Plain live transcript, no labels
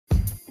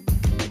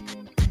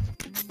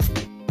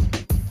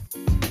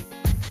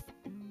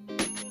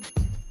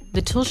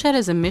The Toolshed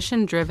is a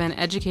mission-driven,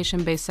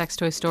 education-based sex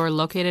toy store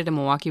located in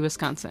Milwaukee,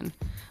 Wisconsin.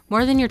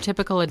 More than your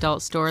typical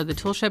adult store, the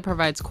Toolshed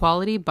provides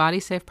quality,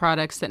 body-safe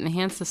products that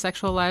enhance the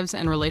sexual lives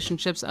and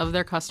relationships of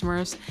their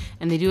customers,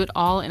 and they do it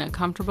all in a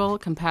comfortable,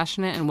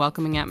 compassionate, and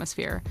welcoming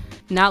atmosphere.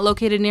 Not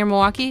located near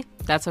Milwaukee?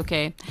 That's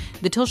okay.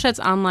 The Toolshed's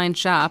online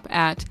shop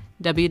at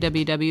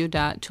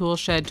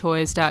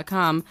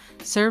www.toolshedtoys.com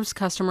serves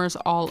customers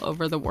all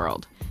over the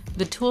world.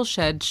 The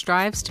Toolshed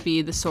strives to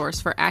be the source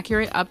for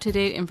accurate,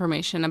 up-to-date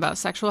information about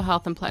sexual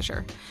health and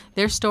pleasure.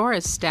 Their store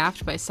is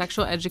staffed by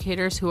sexual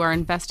educators who are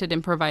invested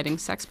in providing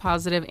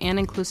sex-positive and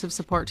inclusive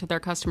support to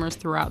their customers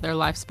throughout their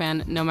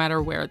lifespan, no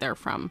matter where they're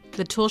from.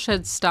 The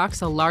Toolshed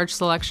stocks a large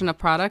selection of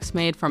products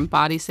made from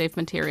body-safe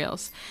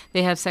materials.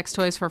 They have sex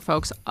toys for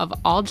folks of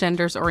all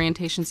genders,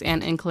 orientations,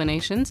 and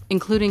inclinations,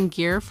 including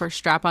gear for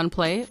strap-on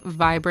play,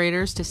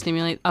 vibrators to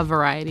stimulate a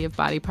variety of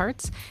body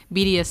parts,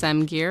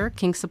 BDSM gear,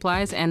 kink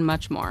supplies, and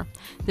much more.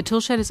 The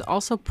Toolshed is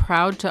also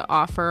proud to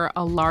offer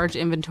a large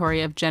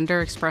inventory of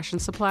gender expression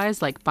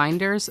supplies like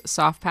binders,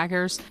 soft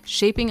packers,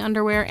 shaping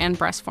underwear, and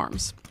breast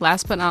forms.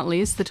 Last but not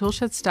least, the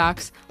Toolshed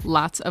stocks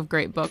lots of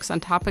great books on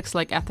topics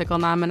like ethical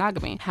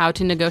non-monogamy, how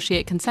to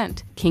negotiate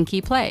consent, kinky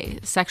play,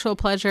 sexual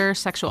pleasure,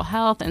 sexual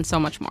health, and so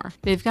much more.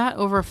 They've got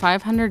over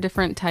 500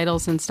 different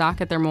titles in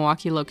stock at their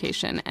Milwaukee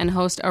location and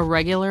host a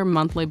regular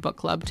monthly book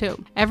club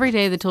too. Every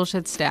day, the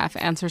Toolshed staff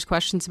answers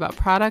questions about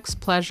products,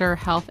 pleasure,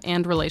 health,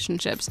 and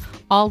relationships,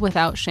 all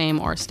without shame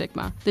or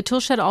stigma. The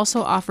Toolshed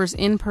also offers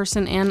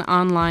in-person and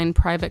online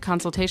private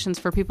consultations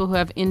for people who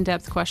have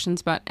in-depth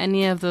questions about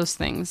any of those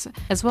things,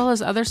 as well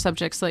as other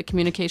subjects like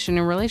communication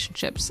and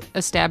relationships,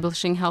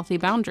 establishing healthy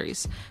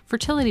boundaries,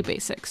 fertility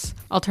basics,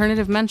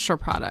 alternative menstrual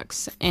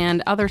products,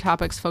 and other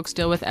topics folks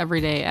deal with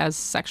every day as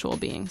sexual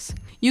beings.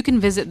 You can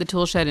visit the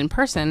Toolshed in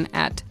person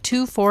at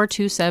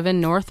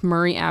 2427 North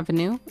Murray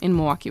Avenue in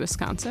Milwaukee,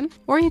 Wisconsin,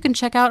 or you can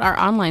check out our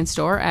online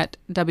store at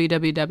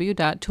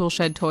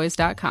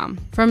www.toolshedtoys.com.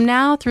 From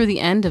now through the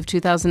end of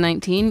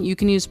 2019, you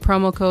can use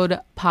promo code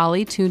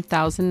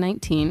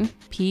POLY2019,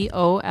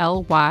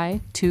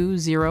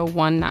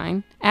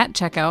 POLY2019, at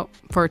checkout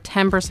for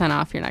 10%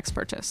 off your next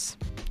purchase.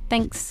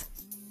 Thanks.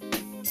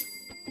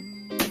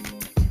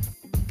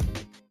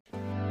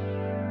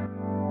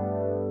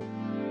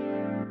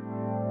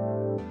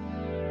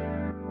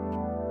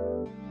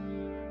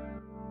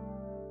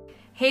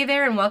 Hey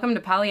there, and welcome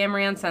to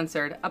Polyamory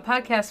Uncensored, a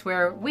podcast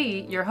where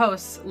we, your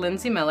hosts,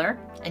 Lindsay Miller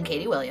and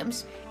Katie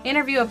Williams,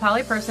 interview a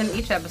poly person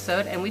each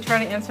episode, and we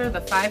try to answer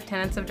the 5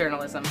 tenets of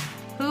journalism: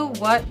 who,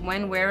 what,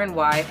 when, where, and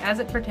why, as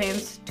it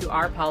pertains to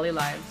our poly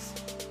lives.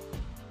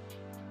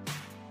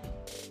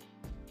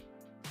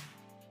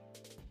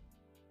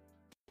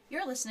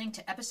 You're listening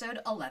to episode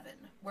 11,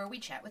 where we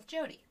chat with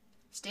Jody.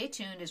 Stay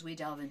tuned as we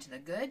delve into the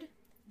good,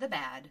 the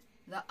bad,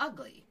 the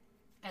ugly,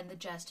 and the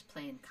just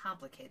plain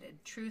complicated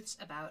truths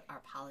about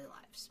our poly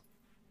lives.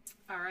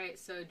 All right,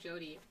 so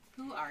Jody,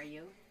 who are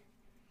you?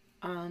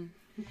 I'm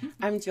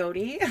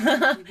Jody.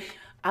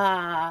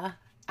 I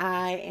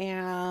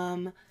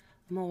am a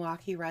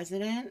Milwaukee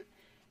resident,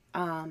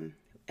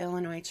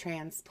 Illinois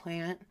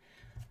transplant.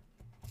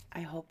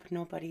 I hope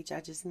nobody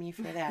judges me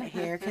for that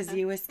here, because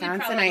you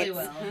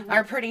Wisconsinites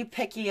are pretty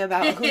picky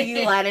about who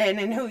you let in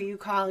and who you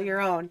call your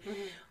own.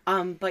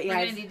 But yeah,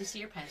 we're gonna need to see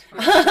your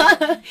passport.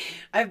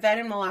 I've been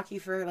in Milwaukee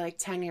for like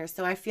 10 years,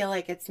 so I feel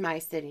like it's my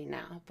city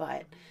now.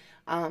 But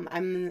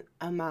I'm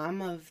a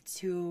mom of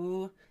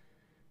 2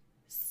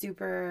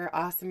 super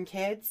awesome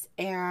kids,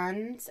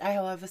 and I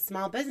have a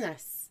small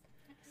business.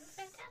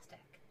 Fantastic.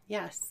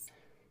 Yes.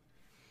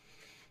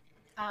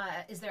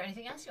 Is there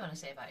anything else you want to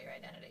say about your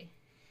identity?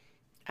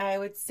 I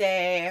would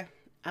say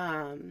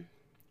I'm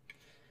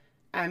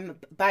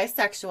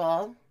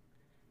bisexual.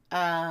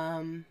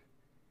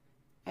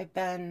 I've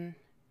been,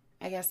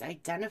 I guess,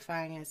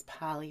 identifying as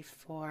poly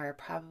for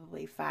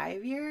probably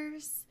 5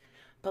 years,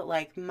 but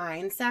like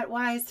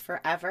mindset-wise,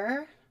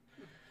 forever.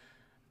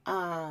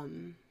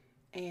 And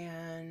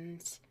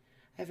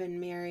I've been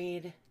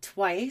married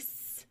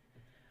twice.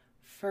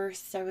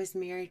 First, I was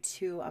married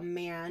to a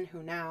man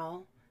who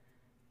now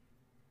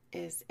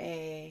is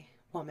a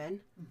woman.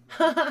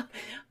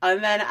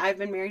 And then I've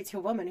been married to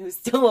a woman who's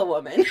still a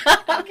woman.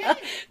 Okay.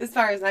 as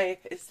far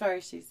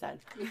as she said.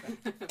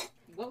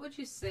 What would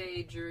you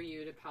say drew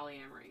you to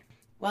polyamory?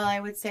 Well, I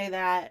would say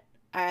that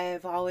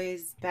I've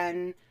always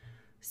been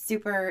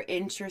super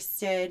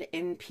interested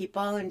in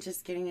people and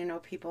just getting to know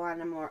people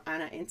on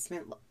an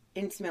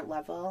intimate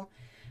level.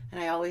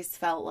 And I always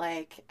felt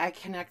like I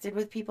connected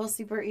with people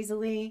super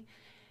easily.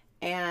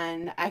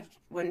 And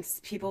when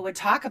people would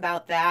talk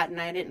about that and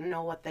I didn't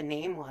know what the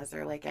name was,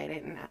 or like I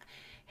didn't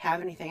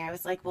have anything, I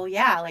was like, well,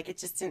 yeah, like it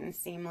just didn't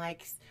seem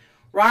like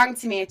wrong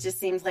to me. It just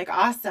seems like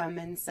awesome.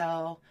 And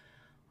so,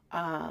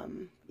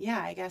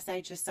 yeah, I guess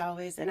I just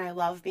always, and I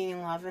love being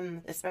in love,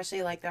 and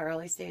especially like the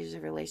early stages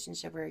of a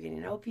relationship where you're getting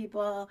to know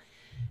people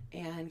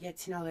and get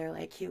to know their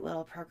like cute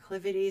little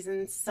proclivities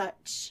and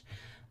such.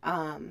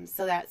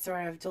 So that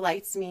sort of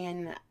delights me.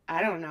 And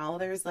I don't know,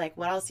 there's like,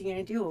 what else are you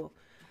going to do?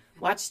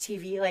 Watch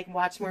TV, like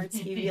watch more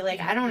TV. Like,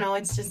 I don't know.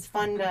 It's just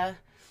fun to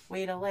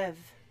way to live.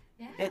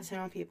 Yeah. Get to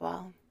know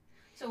people.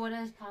 So what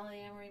does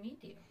polyamory mean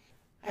to you?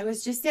 I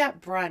was just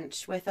at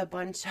brunch with a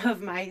bunch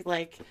of my,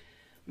 like,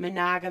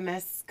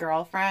 monogamous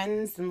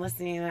girlfriends and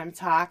listening to them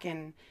talk,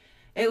 and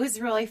it was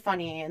really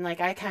funny. And,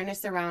 like, I kind of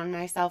surround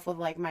myself with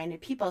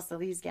like-minded people, so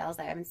these gals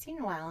I haven't seen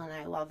in a while, and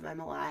I love them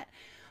a lot.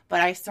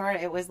 But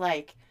it was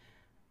like,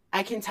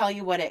 I can tell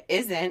you what it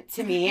isn't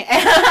to me.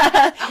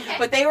 Okay.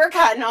 But they were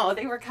kind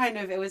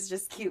of, it was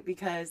just cute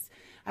because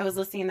I was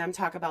listening to them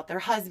talk about their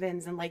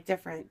husbands and, like,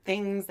 different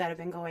things that have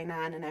been going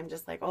on, and I'm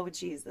just like, oh,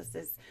 geez, this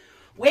is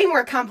way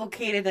more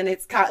complicated than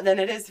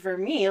it is for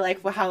me,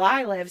 like how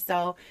I live.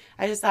 So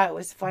I just thought it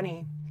was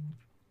funny.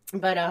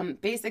 But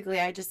basically,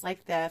 I just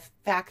like the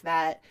fact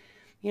that,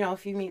 you know,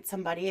 if you meet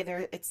somebody,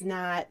 it's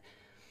not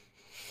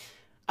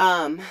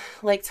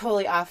like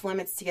totally off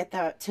limits to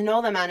get to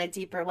know them on a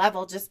deeper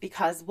level. Just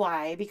because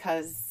why?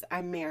 Because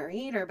I'm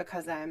married, or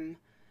because I'm,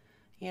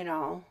 you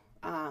know,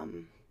 I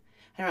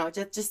don't know.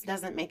 It just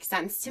doesn't make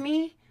sense to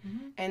me.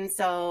 Mm-hmm. And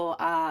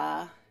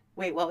so.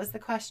 Wait, what was the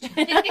question?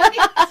 Just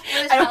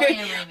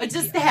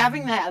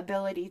having that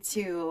ability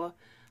to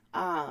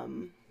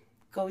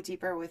go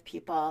deeper with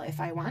people if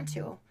I want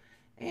to,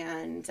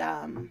 and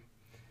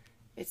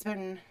it's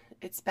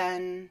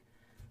been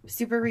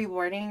super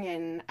rewarding,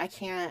 and I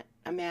can't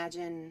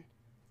imagine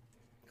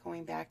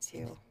going back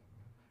to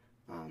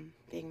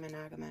being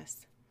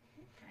monogamous.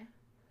 Okay.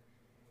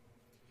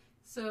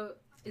 So,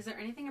 is there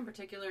anything in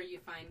particular you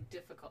find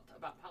difficult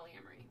about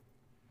polyamory?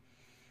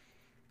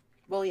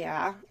 Well,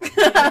 yeah. Could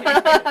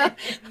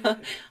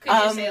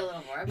you say a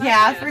little more about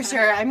Yeah, that? for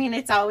sure. I mean,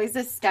 it's always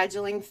a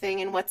scheduling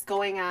thing and what's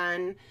going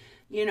on,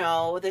 you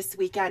know, this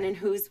weekend, and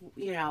whose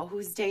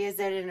day is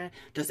it, and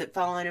does it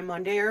fall on a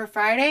Monday or a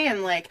Friday,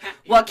 and, like,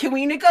 what can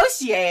we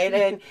negotiate?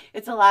 And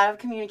it's a lot of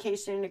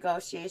communication and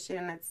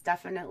negotiation. It's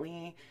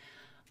definitely,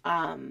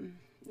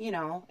 you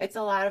know, it's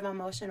a lot of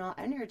emotional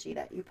energy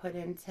that you put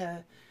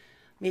into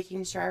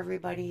making sure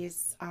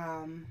everybody's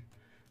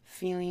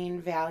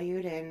feeling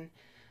valued, and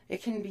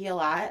it can be a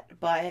lot,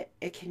 but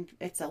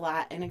it's a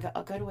lot in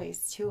a good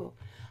ways too.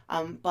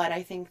 But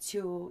I think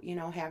too, you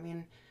know,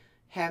 having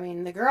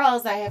the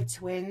girls, I have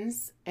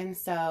twins, and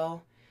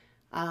so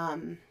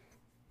I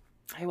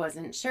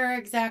wasn't sure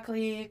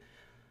exactly,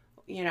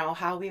 you know,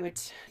 how we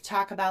would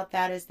talk about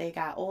that as they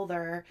got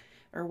older,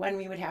 or when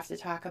we would have to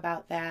talk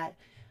about that,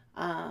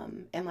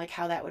 and like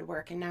how that would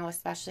work. And now,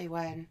 especially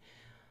when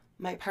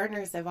my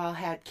partners have all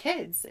had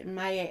kids, and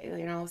my,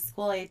 you know,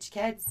 school age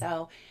kids,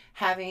 so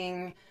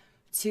having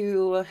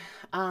to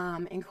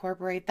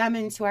incorporate them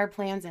into our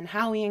plans, and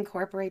how we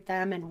incorporate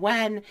them, and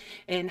when,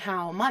 and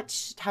how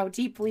much, how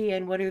deeply,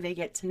 and what do they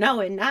get to know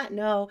and not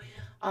know,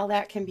 all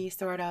that can be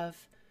sort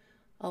of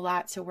a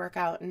lot to work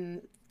out,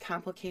 and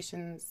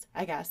complications,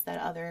 I guess, that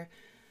other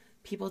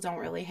people don't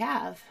really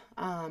have.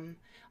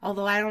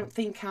 Although I don't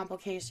think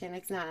complication,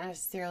 it's not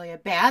necessarily a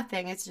bad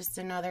thing, it's just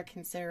another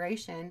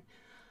consideration.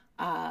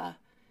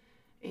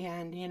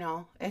 And, you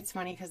know, it's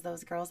funny because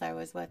those girls I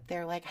was with,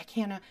 they're like, I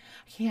can't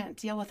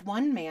deal with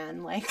one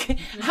man. Like,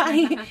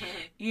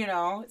 you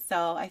know,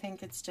 so I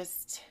think it's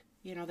just,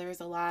 you know, there's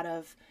a lot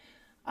of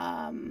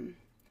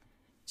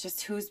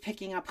just who's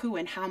picking up who,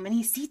 and how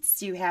many seats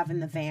do you have in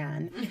the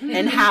van,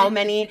 and how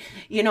many,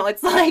 you know,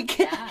 it's like,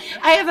 yeah.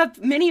 I have a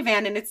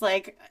minivan, and it's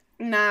like,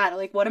 not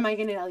like, what am I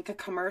gonna, like a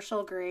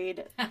commercial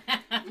grade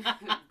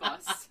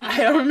Bus? I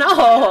don't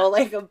know,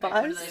 like a bus.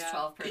 One of those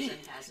 12-person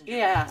passengers.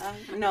 Yeah,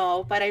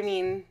 no, but I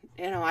mean,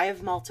 you know, I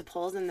have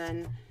multiples, and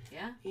then,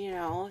 yeah, you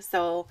know,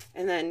 so,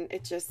 and then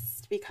it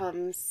just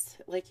becomes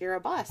like you're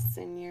a bus,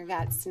 and you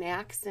got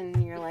snacks,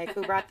 and you're like,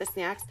 who brought the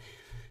snacks?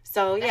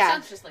 So that yeah,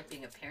 sounds just like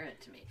being a parent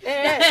to me.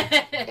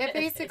 it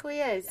basically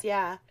is,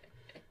 yeah.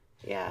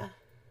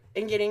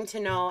 And getting to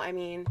know, I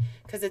mean,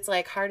 because it's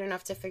like hard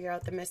enough to figure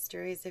out the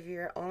mysteries of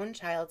your own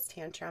child's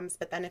tantrums,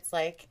 but then it's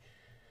like,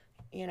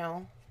 you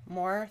know,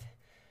 more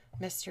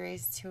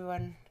mysteries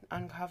to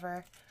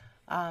uncover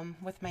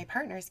with my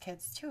partner's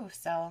kids too.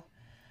 So,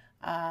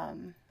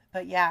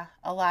 but yeah,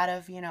 a lot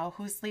of, you know,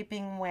 who's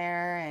sleeping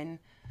where, and,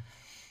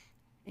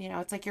 you know,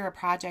 it's like you're a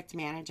project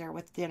manager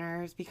with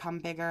dinners become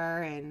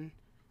bigger, and,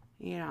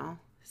 you know,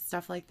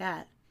 stuff like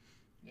that.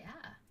 Yeah.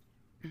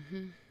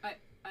 Mm-hmm. I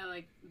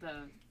like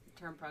the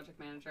term project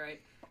manager.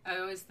 I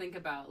always think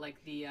about like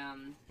the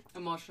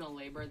emotional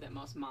labor that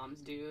most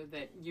moms do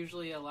that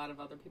usually a lot of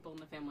other people in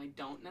the family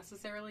don't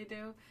necessarily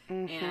do,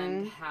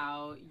 and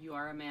how you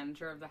are a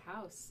manager of the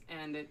house,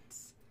 and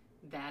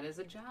that is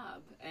a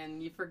job,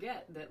 and you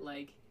forget that,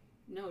 like,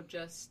 no,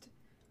 just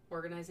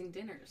organizing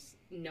dinners,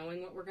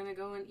 knowing what we're going to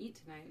go and eat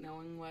tonight,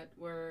 knowing what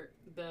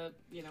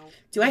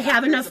do I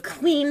have enough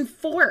clean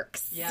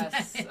forks?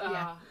 Yes.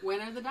 Yeah.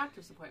 When are the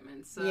doctor's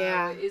appointments?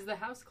 Yeah. Is the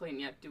house clean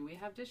yet? Do we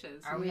have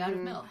dishes? Are we out of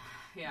milk?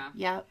 Yeah.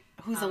 Yeah.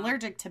 Who's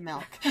allergic to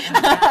milk?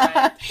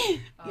 Right.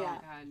 Oh, yeah.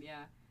 God,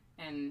 yeah.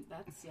 And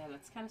that's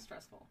kind of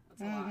stressful.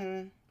 That's a lot.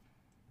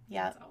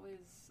 Yeah. It's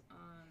always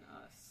on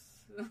us.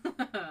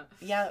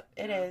 Yep,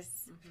 it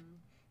is.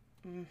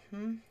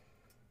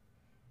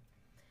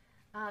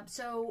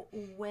 So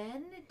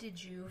when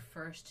did you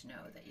first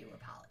know that you were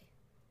poly?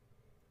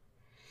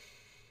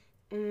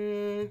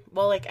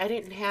 Well, like, I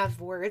didn't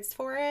have words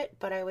for it,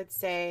 but I would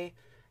say,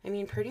 I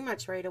mean, pretty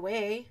much right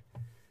away.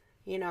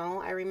 You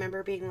know, I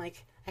remember being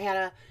like, I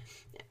had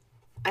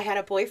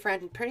a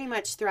boyfriend pretty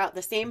much throughout,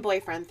 the same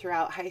boyfriend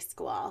throughout high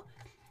school.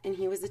 And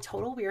he was a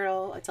total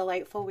weirdo, a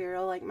delightful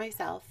weirdo like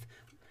myself.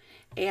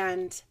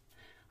 And,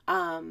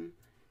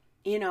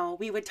 you know,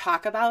 we would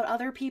talk about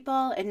other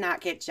people and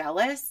not get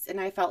jealous. And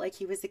I felt like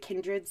he was a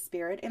kindred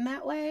spirit in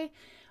that way.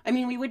 I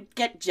mean, we would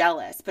get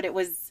jealous, but it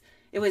was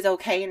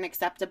okay and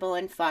acceptable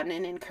and fun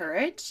and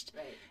encouraged.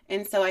 Right.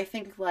 And so I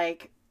think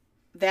like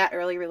that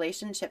early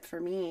relationship for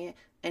me,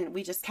 and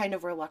we just kind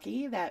of were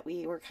lucky that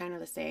we were kind of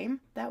the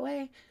same that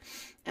way.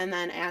 And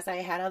then as I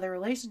had other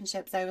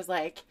relationships, I was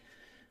like,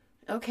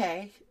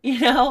 okay, you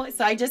know,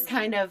 so I just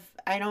kind of,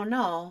 I don't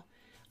know.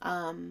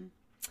 I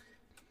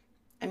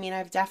mean,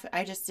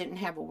 I just didn't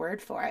have a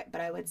word for it,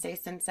 but I would say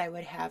since I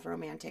would have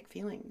romantic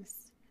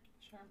feelings.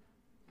 Sure.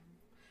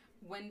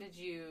 When did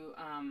you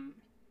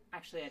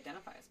actually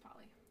identify as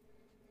poly?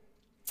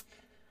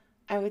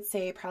 I would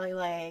say probably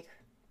like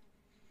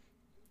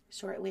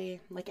shortly,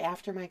 like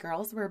after my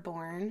girls were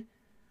born.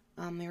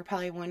 They were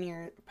probably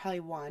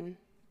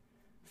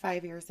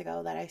 5 years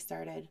ago that I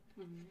started,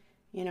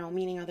 you know,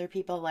 meeting other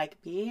people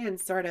like me and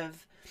sort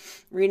of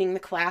reading the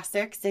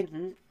classics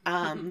and,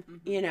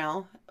 you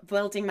know,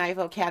 building my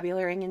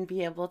vocabulary and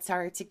be able to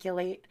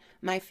articulate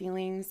my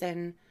feelings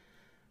and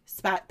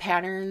spot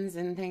patterns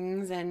and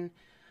things. And,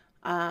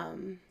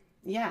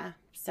 yeah,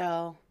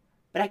 so,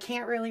 but I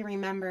can't really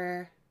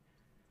remember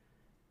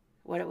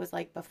what it was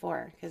like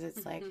before because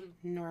it's like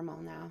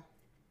normal now.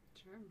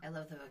 Sure. I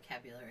love the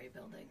vocabulary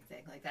building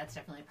thing. Like, that's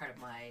definitely part of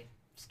my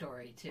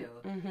story, too.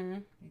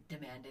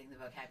 Demanding the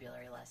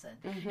vocabulary lesson.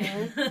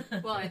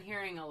 Well, and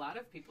hearing a lot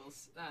of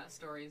people's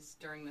stories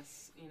during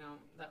this, you know,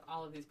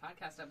 all of these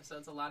podcast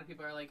episodes, a lot of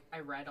people are like, I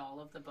read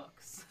all of the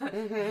books.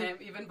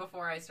 Even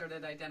before I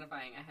started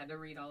identifying, I had to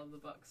read all of the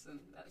books. And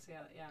that's,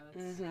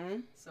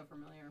 that's so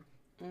familiar.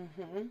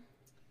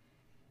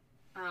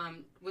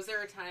 Was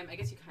there a time, I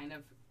guess you kind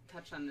of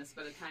touched on this,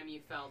 but a time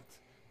you felt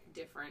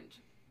different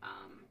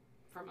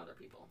from other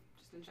people,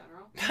 just in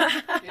general?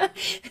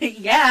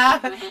 Yeah.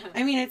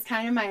 I mean, it's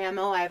kind of my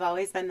MO. I've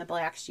always been the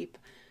black sheep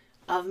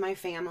of my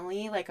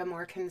family, like a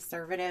more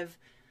conservative,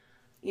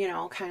 you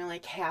know, kind of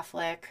like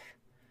Catholic,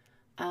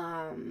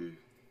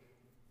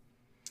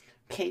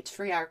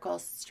 patriarchal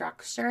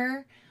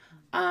structure.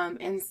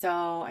 And so,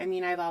 I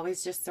mean, I've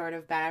always just sort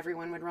of bet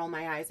everyone would roll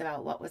my eyes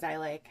about what was I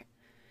like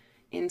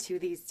into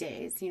these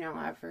days, you know,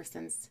 ever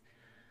since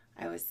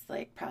I was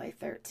like probably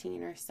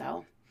 13 or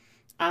so.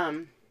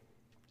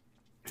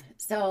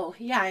 So,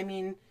 yeah, I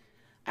mean,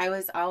 I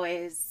was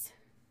always,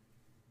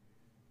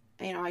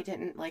 you know, I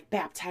didn't like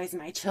baptize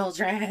my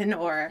children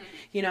or,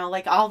 you know,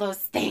 like all those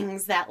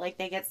things that like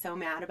they get so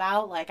mad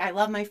about. Like, I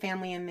love my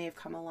family and they've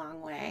come a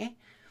long way.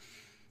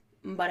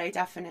 But I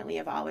definitely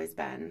have always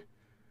been,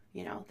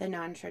 you know, the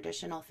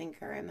non-traditional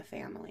thinker in the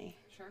family.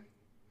 Sure.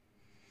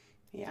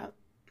 Yeah.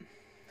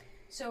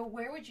 So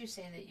where would you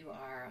say that you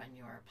are on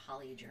your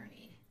poly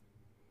journey?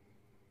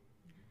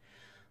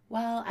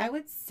 Well, I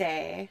would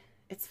say,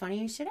 it's funny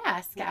you should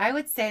ask. Yeah. I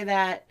would say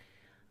that,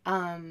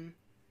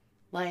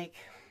 like,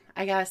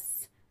 I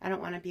guess I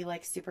don't want to be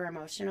like super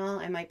emotional.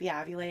 I might be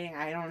ovulating.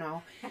 I don't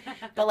know.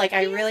 But like,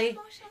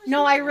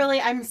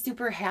 I'm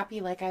super happy.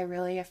 Like, I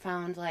really have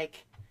found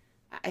like,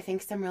 I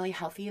think some really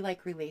healthy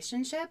like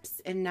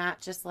relationships and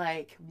not just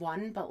like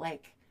one, but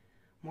like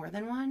more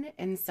than one.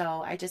 And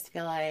so I just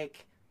feel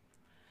like,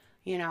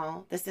 you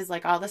know, this is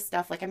like all the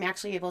stuff, like I'm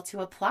actually able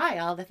to apply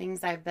all the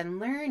things I've been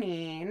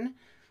learning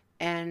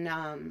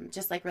and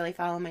just like really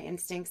follow my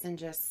instincts and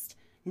just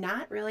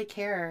not really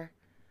care,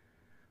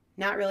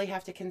 not really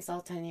have to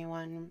consult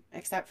anyone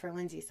except for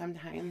Lindsay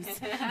sometimes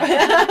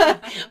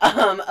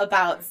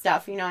about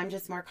stuff. You know, I'm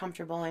just more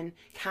comfortable and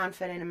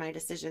confident in my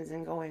decisions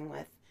and going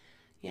with,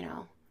 you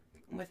know,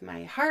 with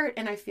my heart.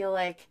 And I feel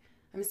like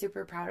I'm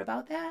super proud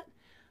about that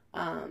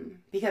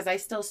because I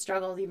still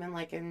struggled even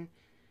like in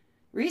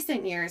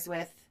recent years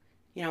with,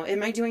 you know,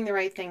 am I doing the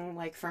right thing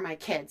like for my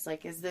kids?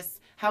 Like,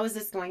 how is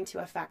this going to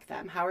affect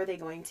them? How are they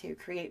going to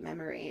create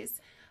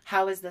memories?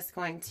 How is this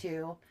going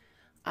to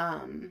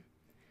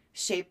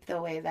shape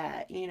the way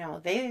that, you know,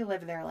 they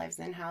live their lives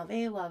and how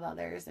they love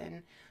others?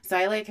 And so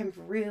I like am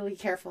really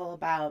careful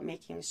about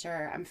making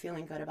sure I'm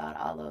feeling good about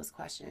all those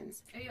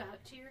questions. Are you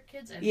out to your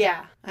kids?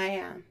 Yeah, I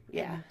am.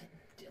 Yeah.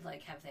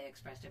 Like, have they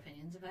expressed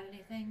opinions about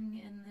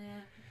anything in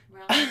the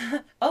realm?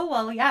 Oh,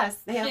 well, yes.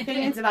 They have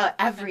opinions about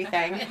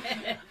everything.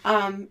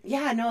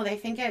 Yeah, no, they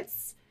think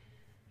it's,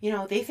 you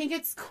know, they think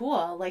it's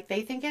cool. Like,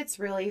 they think it's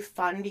really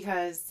fun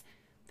because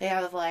they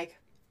have, like,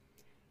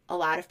 a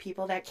lot of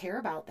people that care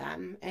about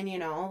them. And, you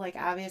know, like,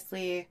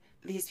 obviously,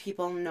 these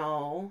people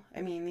know,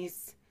 I mean,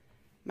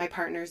 my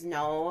partners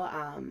know,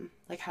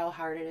 like, how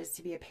hard it is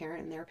to be a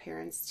parent and their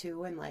parents,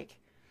 too. And, like,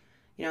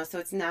 you know, so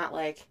it's not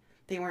like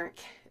they were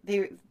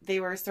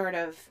sort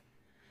of,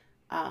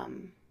 I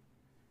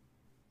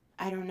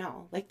don't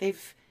know, like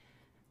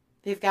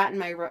they've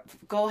gotten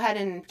go ahead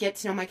and get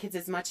to know my kids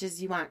as much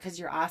as you want because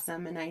you're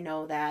awesome. And I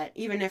know that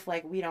even if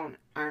like we aren't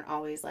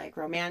always like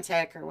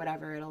romantic or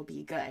whatever, it'll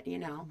be good, you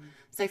know? Mm-hmm.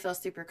 So I feel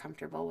super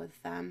comfortable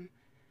with them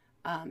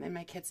in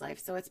my kids' life.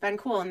 So it's been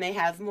cool. And they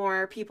have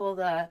more people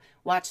to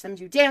watch them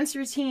do dance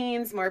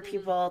routines, more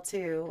people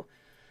to,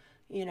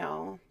 you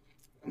know,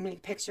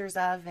 make pictures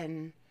of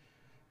and,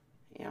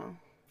 you know,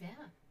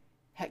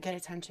 get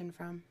attention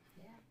from.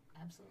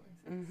 Yeah, absolutely.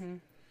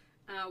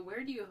 Mm-hmm.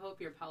 Where do you hope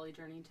your poly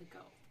journey to go?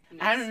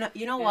 I don't know.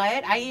 You know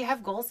what? I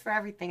have goals for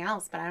everything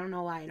else, but I don't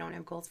know why I don't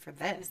have goals for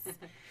this.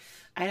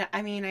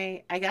 I mean,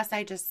 I guess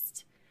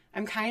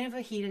I'm kind of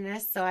a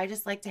hedonist, so I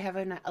just like to have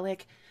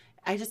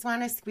I just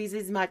want to squeeze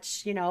as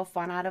much, you know,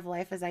 fun out of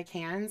life as I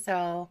can.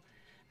 So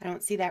I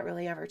don't see that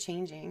really ever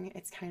changing.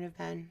 It's kind of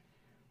been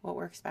what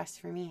works best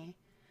for me.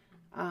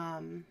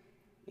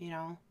 You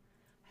know,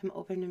 I'm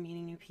open to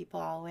meeting new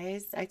people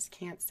always. I just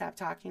can't stop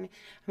talking.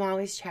 I'm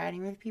always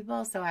chatting with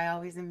people, so I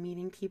always am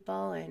meeting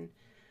people and,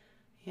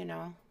 you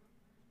know,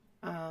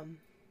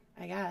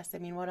 I guess. I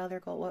mean, what other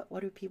goal?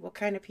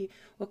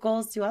 What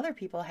goals do other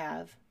people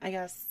have? I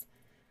guess.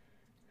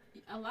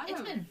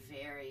 It's been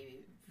very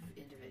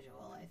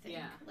individual, I think.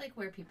 Yeah. Like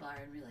where people are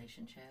in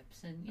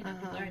relationships, and you know,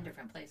 people are in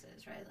different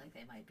places, right? Like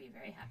they might be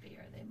very happy,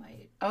 or they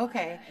might.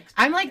 Okay,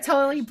 I'm like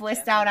totally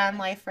blissed out on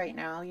life right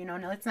now. You know,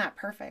 no, it's not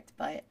perfect,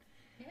 but.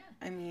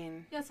 I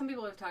mean... Yeah, some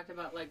people have talked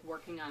about, like,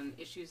 working on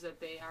issues that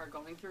they are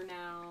going through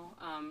now.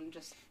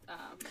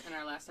 In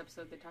our last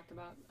episode, they talked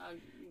about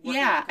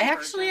yeah,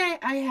 actually,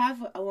 I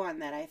have one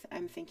that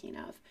I'm thinking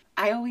of.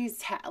 I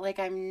always,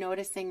 I'm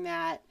noticing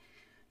that,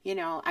 you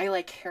know, I,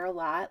 like, care a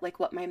lot, like,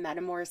 what my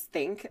metamors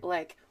think.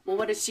 Like, well,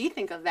 what does she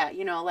think of that?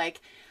 You know,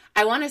 like,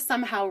 I want to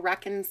somehow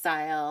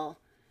reconcile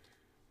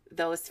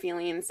those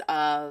feelings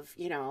of,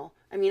 you know...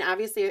 I mean,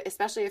 obviously,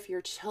 especially if your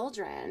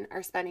children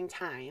are spending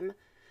time...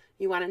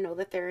 You want to know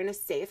that they're in a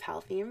safe,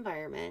 healthy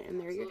environment, and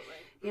they're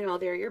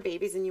your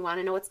babies, and you want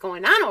to know what's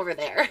going on over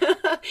there.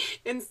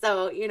 And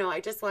so, you know,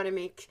 I just want to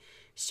make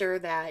sure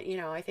that, you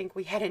know, I think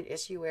we had an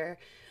issue where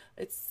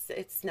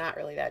it's not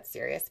really that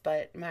serious,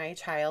 but my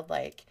child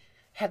like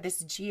had this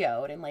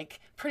geode and like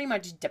pretty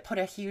much put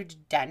a huge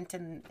dent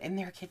in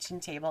their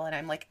kitchen table, and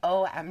I'm like,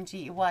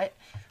 OMG, what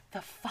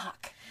the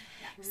fuck?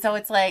 Yeah. So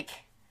it's like.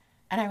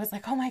 And I was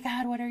like, oh my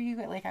God, what are you...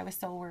 Like, I was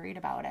so worried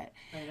about it.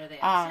 Right, are they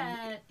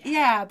upset?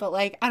 Yeah, but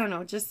like, I don't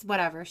know, just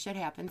whatever. Shit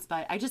happens.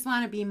 But I just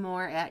want to be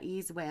more at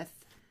ease with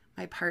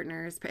my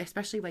partners,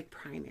 especially like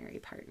primary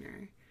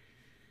partner.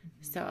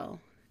 Mm-hmm. So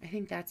I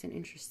think that's an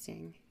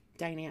interesting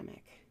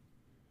dynamic.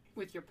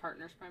 With your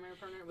partner's primary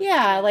partner?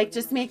 Yeah, like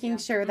just making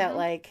sure that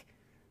like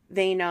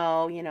they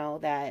know, you know,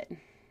 that,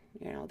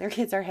 you know, their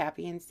kids are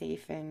happy and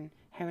safe and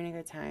having a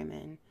good time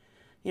and...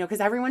 You know,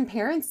 because everyone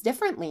parents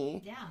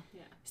differently. Yeah.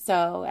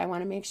 So I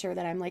want to make sure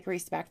that I'm, like,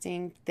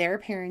 respecting their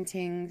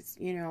parenting,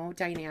 you know,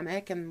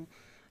 dynamic and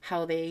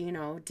how they, you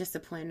know,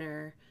 discipline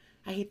or...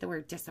 I hate the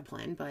word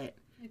discipline, but,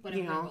 like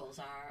whatever you know... the rules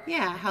are.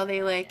 Yeah, how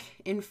they, like,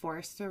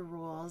 enforce the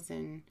rules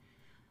and,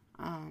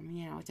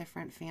 you know,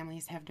 different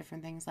families have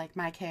different things. Like,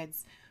 my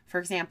kids, for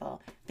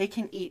example, they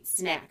can eat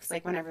snacks,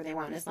 like, whenever they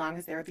want, as long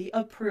as they're the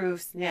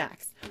approved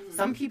snacks. Mm-hmm.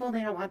 Some people,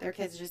 they don't want their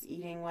kids just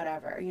eating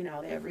whatever. You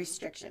know, they have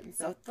restrictions.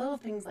 So, little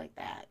things like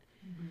that.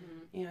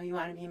 Mm-hmm. You know, you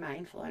want to be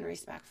mindful and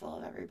respectful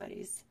of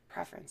everybody's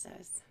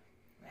preferences.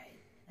 Right.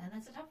 And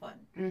that's a tough one.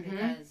 Mm-hmm.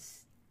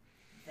 Because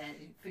then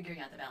figuring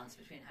out the balance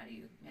between how do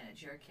you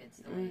manage your kids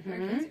the way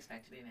your kids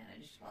expect to be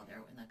managed while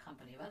they're in the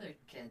company of other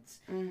kids.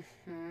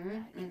 Mm-hmm.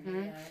 That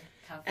can be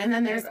tough. And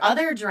then there's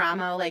other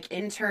drama, like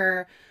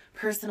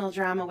interpersonal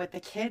drama with the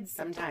kids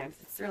sometimes.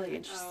 It's really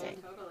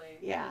interesting. Oh, totally.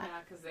 Yeah. Yeah,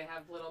 because they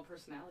have little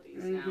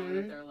personalities now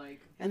that they're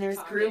like... And there's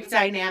group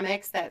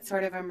dynamics that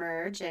sort of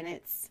emerge, and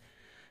it's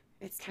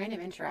kind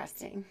of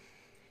interesting.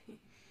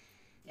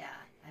 Yeah,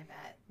 I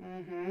bet.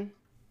 Mm-hmm.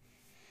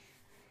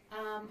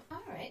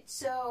 All right.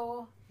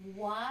 So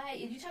why,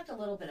 you talked a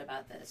little bit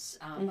about this,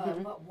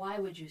 but why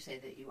would you say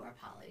that you are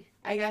poly?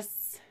 I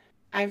guess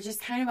I've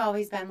just kind of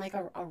always been like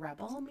a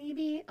rebel,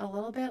 maybe a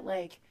little bit.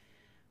 Like,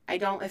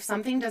 if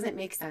something doesn't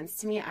make sense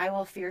to me, I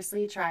will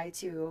fiercely try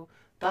to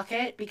buck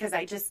it because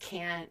I just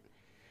can't,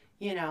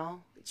 you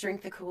know,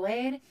 drink the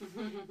Kool-Aid.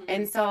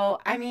 And so,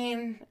 I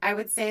mean, I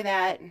would say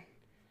that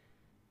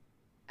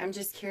I'm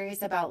just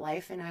curious about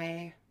life, and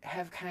I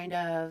have kind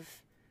of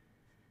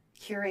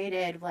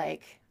curated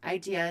like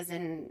ideas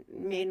and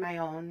made my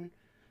own,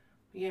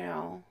 you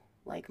know,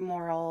 like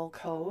moral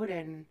code,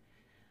 and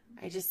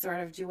I just sort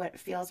of do what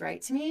feels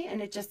right to me,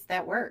 and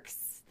that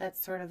works.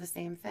 That's sort of the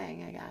same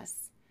thing, I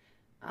guess.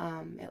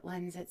 It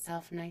lends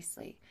itself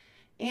nicely.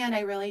 And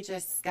I really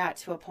just got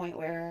to a point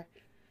where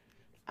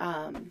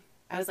I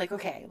was like,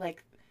 okay,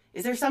 like,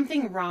 is there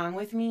something wrong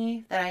with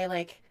me that I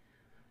like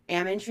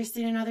am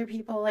interested in other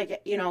people?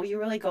 Like, you know, you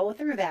really go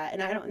through that,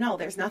 and I don't know,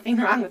 there's nothing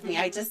wrong with me.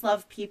 I just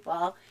love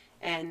people,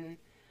 and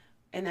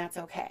that's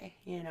okay,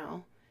 you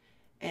know.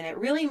 And it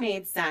really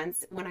made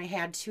sense when I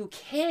had 2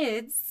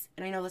 kids,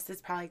 and I know this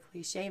is probably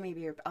cliche,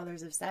 maybe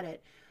others have said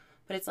it,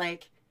 but it's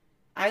like,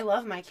 I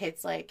love my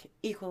kids, like,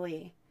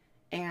 equally,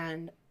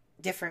 and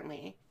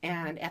differently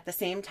and at the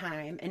same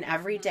time and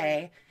every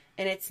day,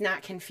 and it's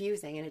not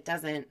confusing, and it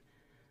doesn't,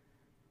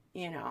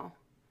 you know,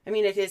 I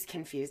mean, it is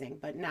confusing,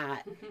 but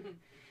not,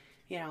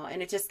 you know,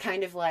 and it just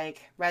kind of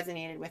like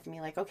resonated with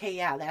me, like, okay,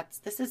 yeah,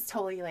 this is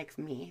totally like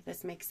me.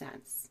 This makes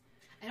sense.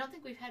 I don't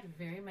think we've had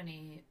very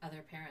many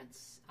other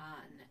parents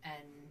on,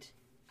 and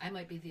I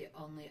might be the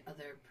only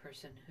other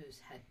person who's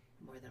had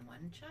more than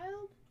one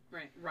child.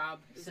 Right. Rob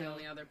is the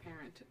only other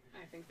parent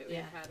I think that we've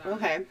had on.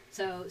 Okay.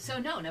 So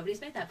no,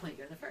 nobody's made that point.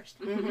 You're the first.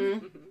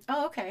 Mm-hmm.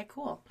 Oh, okay,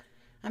 cool.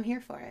 I'm here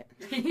for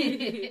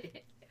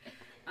it.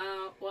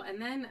 Well,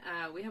 and then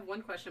we have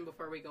one question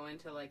before we go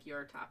into like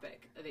your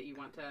topic that you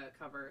want to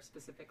cover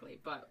specifically.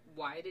 But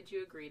why did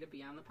you agree to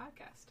be on the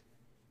podcast?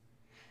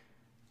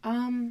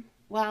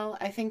 Well,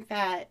 I think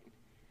that,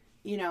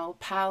 you know,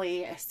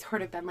 poly has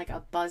sort of been like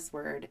a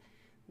buzzword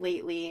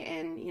lately,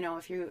 and you know,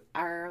 if you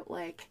are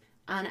like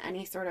on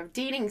any sort of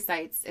dating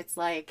sites, it's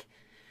like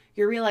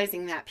you're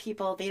realizing that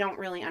people, they don't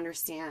really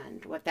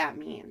understand what that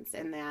means,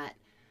 and that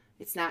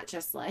it's not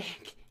just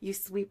like you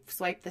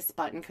swipe this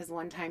button because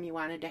one time you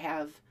wanted to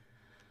have,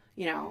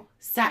 you know,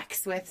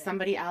 sex with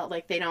somebody else.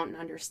 Like, they don't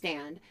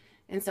understand.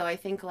 And so I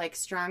think like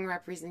strong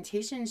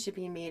representation should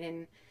be made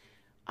in,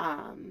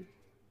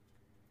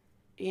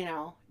 you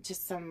know,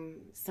 just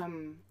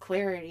some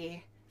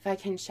clarity. If I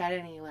can shed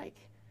any, like,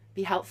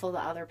 be helpful to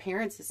other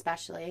parents,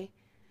 especially,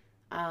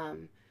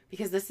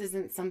 because this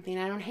isn't something,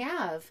 I don't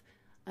have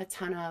a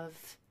ton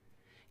of,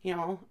 you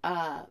know,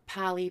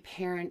 poly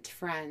parent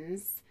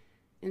friends.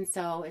 And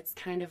so it's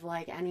kind of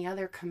like any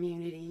other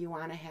community, you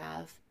want to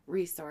have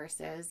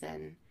resources,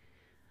 and,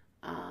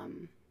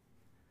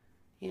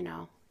 you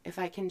know, if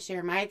I can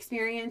share my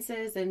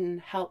experiences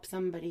and help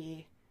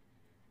somebody,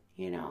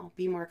 you know,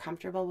 be more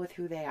comfortable with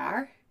who they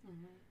are.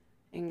 Mm-hmm.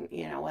 And,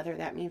 you know, whether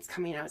that means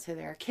coming out to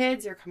their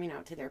kids or coming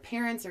out to their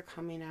parents or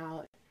coming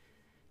out,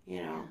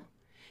 you know.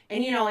 Yeah.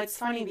 And, you know, it's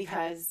funny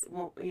because,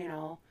 well, you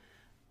know,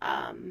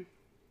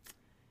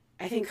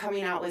 I think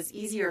coming out was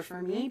easier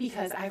for me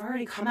because I've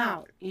already come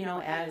out, you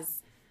know,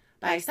 as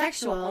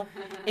bisexual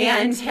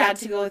and had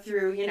to go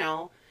through, you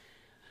know,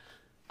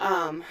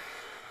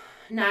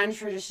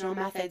 non-traditional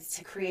methods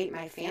to create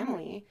my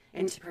family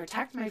and to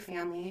protect my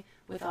family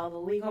with all the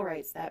legal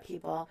rights that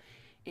people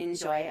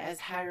enjoy as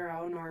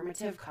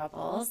heteronormative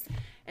couples.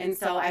 And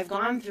so I've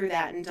gone through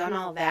that and done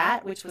all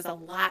that, which was a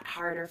lot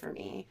harder for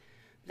me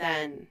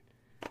than,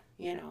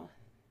 you know,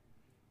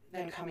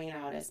 than coming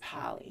out as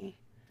poly.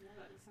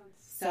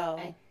 So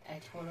I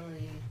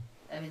totally.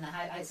 I mean,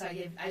 I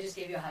just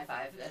gave you a high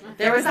five.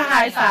 There was a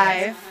high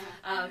five.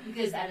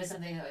 Because that is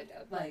something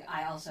that, like,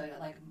 I also,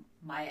 like,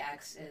 my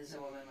ex is a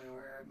woman. We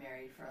were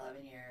married for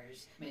 11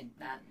 years. I mean,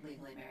 not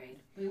legally married.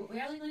 We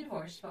are legally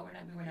divorced, but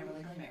we were never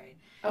legally married.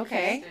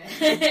 Okay.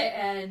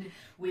 And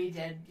we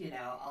did, you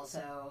know,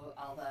 also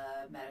all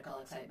the medical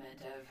excitement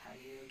of how do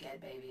you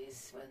get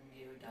babies when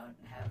you don't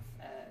have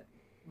a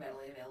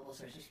readily available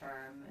source of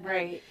sperm.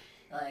 Right.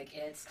 Like,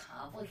 it's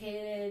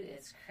complicated,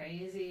 it's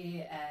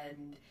crazy,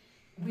 and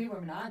we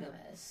were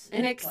monogamous.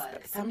 And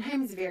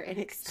sometimes very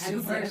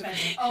inexpensive. Super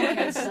expensive. Oh my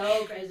god,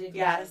 so crazy.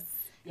 Yes.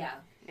 Yeah.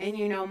 And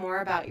you know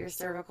more about your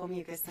cervical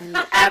mucus than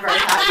you ever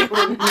thought you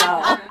would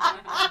know.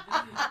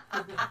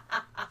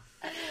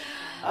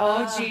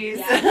 Oh, jeez.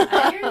 Yeah,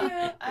 I hear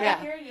you. I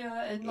hear you.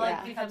 And,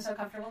 like, become so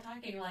comfortable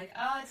talking. You're like,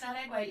 oh, it's not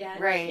egg white yet.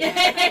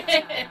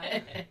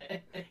 Right.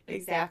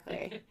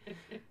 Exactly.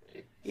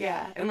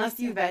 Yeah, unless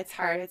you bet it's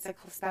hard. It's a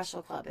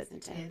special club,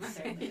 isn't it? It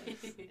certainly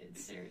is. It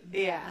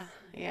certainly is.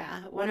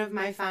 Yeah. One of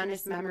my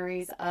fondest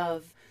memories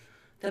of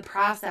the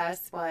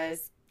process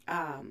was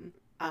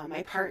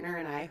my partner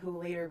and I, who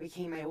later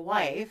became my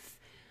wife,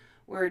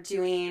 were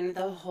doing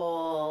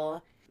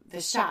the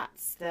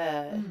shots,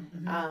 I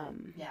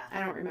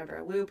don't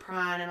remember,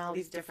 Lupron and all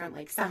these different,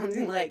 like,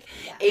 sounding like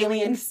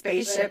alien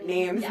spaceship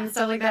names and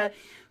stuff like that.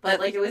 But,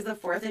 like, it was the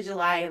 4th of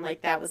July, and,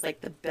 like, that was,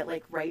 like, the bit,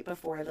 like, right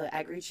before the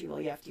egg retrieval.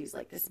 You have to use,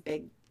 like, this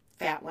big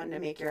fat one to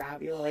make your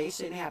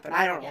ovulation happen.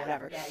 I don't know,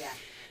 whatever. Yeah.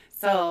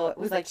 So it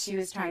was, like, she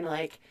was trying to,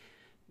 like,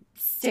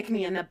 stick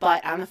me in the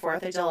butt on the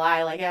 4th of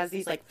July, like, as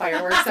these, like,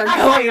 fireworks are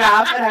going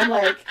off, and I'm,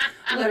 like,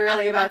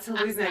 literally about to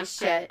lose my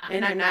shit,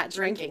 and I'm not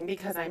drinking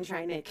because I'm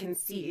trying to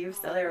conceive,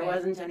 so there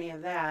wasn't any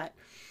of that.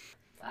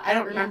 I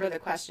don't remember the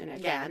question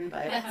again,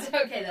 but... That's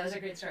okay, that was a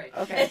great story.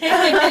 Okay.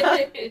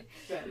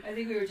 Good. I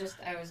think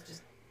I was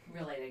just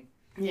relating.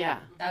 Yeah.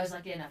 I was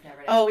lucky enough to have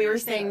it. Oh, we were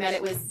saying that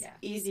it was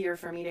easier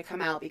for me to come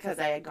out because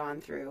I had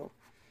gone through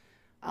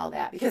all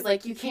that. Because,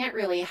 like, you can't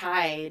really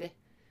hide,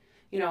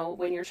 you know,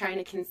 when you're trying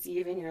to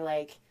conceive and you're,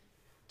 like,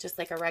 just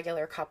like a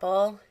regular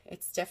couple,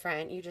 it's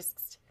different. You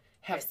just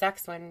have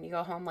sex when you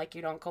go home. Like,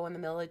 you don't go in the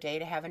middle of the day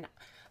to have an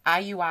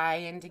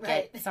IUI and to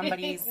get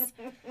somebody's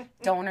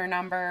donor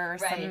number or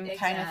some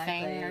kind of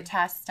thing, or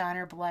test on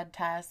her blood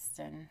test.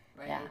 And,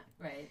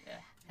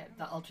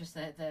 The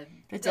ultrasound, the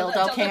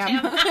dildo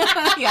cam.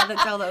 Yeah, the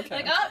dildo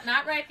cam. Like, oh,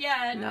 not right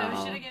yet. No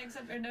shooting eggs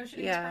or no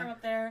shooting sperm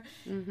up there.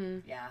 Mm-hmm.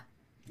 Yeah.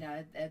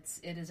 No,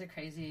 it is a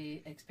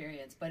crazy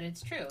experience, but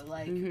it's true.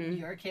 Like,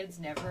 your kids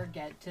never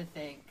get to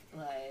think,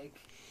 like,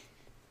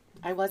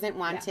 I wasn't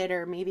wanted,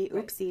 or maybe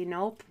oopsie,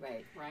 nope.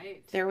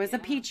 Right. There was a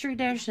petri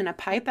dish and a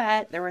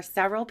pipette. There were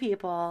several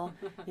people.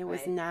 It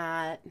was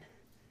not.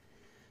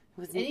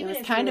 It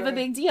was kind of a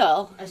big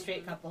deal. A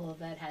straight couple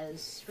that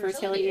has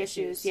fertility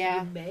issues.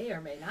 Yeah, you may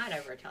or may not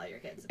ever tell your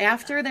kids.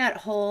 After that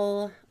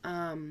whole,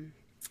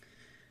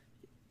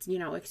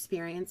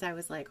 experience, I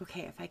was like,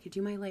 okay, if I could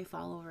do my life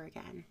all over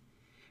again.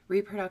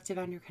 Reproductive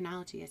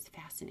endocrinology is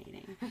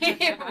fascinating.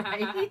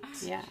 Right?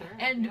 Yeah. Sure.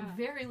 And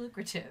very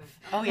lucrative.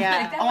 Oh,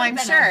 yeah. Like, I'm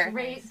sure. A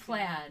great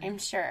plan. I'm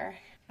sure.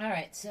 All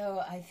right.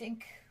 So I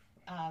think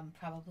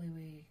probably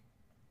we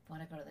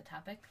want to go to the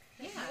topic.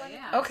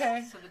 Yeah.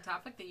 Okay. So the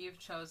topic that you've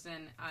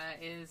chosen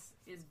is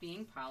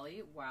being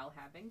poly while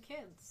having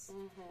kids.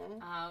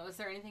 Mm-hmm. Was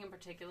there anything in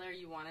particular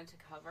you wanted to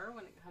cover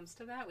when it comes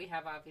to that? We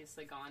have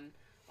obviously gone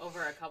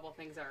over a couple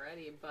things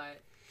already, but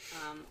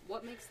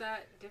what makes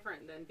that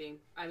different than being...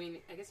 I mean,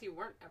 I guess you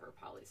weren't ever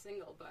poly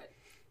single, but...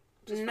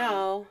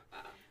 No.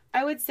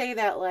 I would say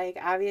that, like,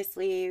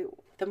 obviously,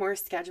 the more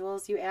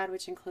schedules you add,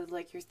 which include,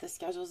 like, the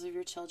schedules of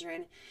your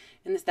children,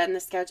 and then the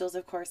schedules,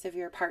 of course, of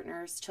your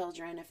partner's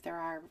children, if there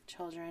are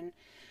children,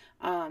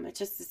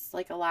 it's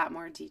like a lot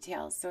more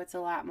details. So it's a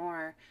lot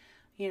more,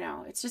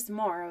 it's just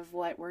more of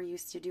what we're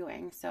used to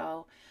doing.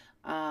 So,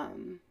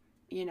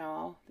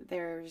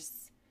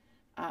 there's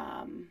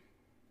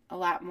a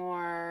lot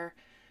more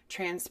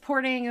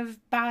transporting of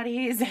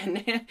bodies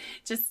and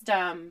just,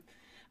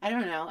 I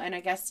don't know. And I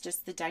guess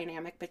just the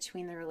dynamic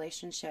between the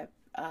relationship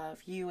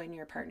of you and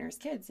your partner's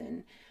kids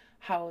and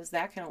how is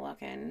that going to look,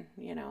 and,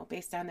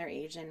 based on their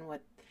age and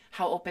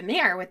how open they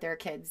are with their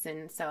kids.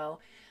 And so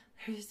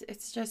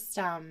it's just,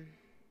 I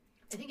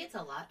think it's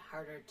a lot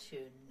harder to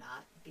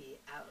not be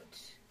out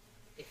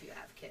if you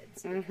have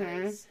kids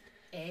because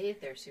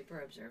they're super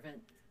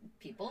observant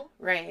people,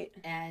 right,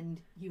 and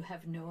you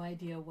have no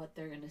idea what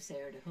they're going to say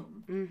or to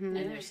whom, and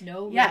there's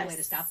no real way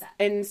to stop that.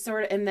 And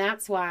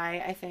that's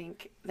why I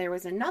think there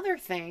was another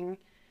thing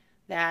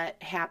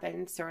that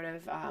happened, sort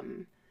of,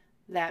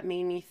 that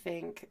made me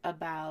think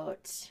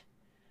about,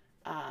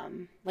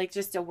 like,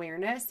 just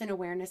awareness,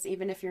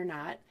 even if you're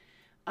not,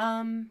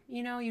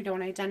 you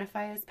don't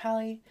identify as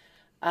poly.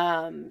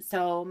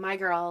 So my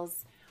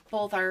girls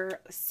both are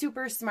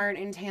super smart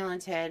and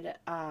talented,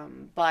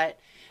 but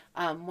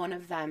one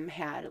of them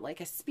had,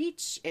 like, a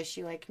speech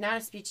issue, like, not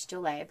a speech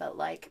delay, but,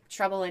 like,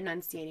 trouble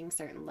enunciating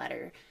certain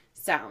letter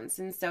sounds.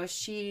 And so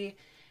she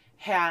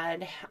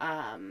had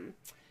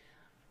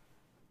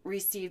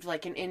received,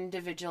 like, an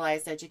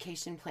individualized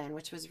education plan,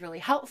 which was really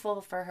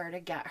helpful for her to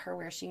get her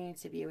where she needed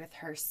to be with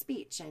her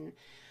speech. And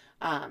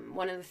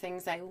one of the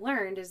things I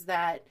learned is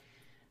that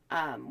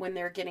when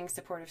they're getting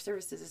supportive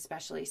services,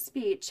 especially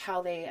speech,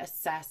 how they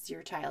assess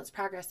your child's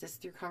progress is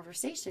through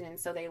conversation. And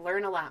so they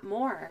learn a lot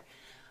more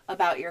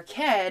about your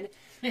kid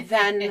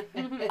than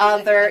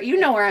other... You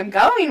know where I'm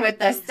going with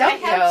this, don't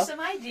you? I have some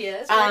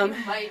ideas where you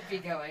might be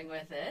going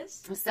with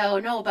this. So,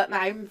 no, but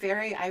I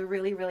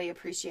really, really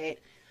appreciate...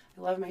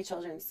 I love my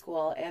children's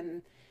school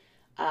and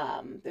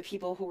the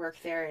people who work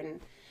there,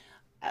 and,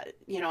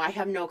 I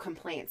have no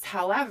complaints.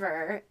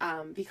 However,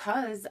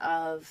 because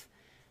of...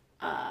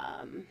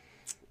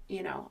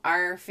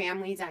 our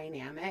family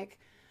dynamic,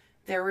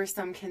 there were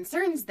some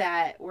concerns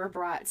that were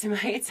brought to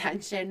my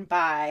attention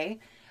by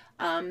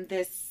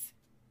this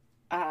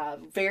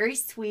very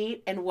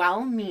sweet and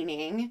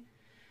well-meaning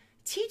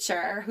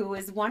teacher who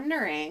was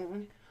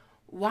wondering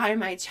why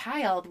my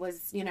child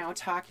was,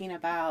 talking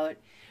about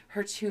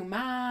her two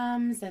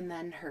moms and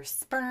then her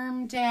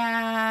sperm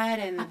dad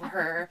and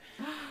her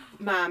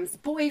mom's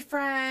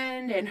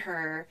boyfriend and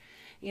her...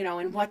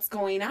 and what's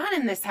going on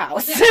in this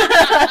house.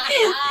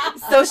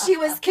 So she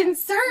was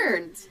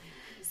concerned.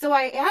 So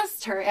I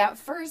asked her, at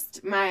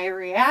first, my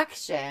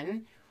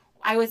reaction,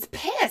 I was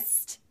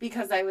pissed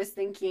because I was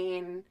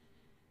feeling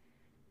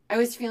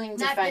defensive.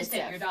 Not pissed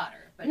at your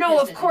daughter. But no,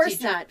 of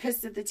course not.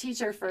 Pissed at the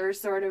teacher for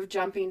sort of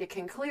jumping to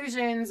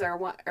conclusions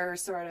or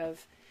sort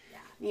of,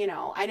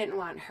 I didn't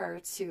want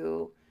her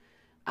to,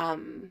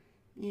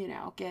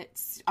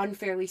 get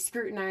unfairly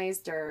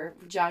scrutinized or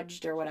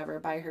judged or whatever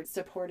by her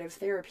supportive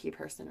therapy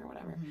person or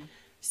whatever. Mm-hmm.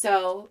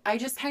 So I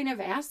just kind of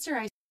asked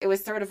her, it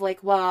was sort of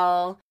like,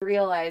 well, I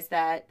realized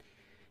that,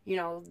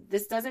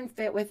 this doesn't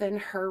fit within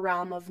her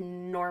realm of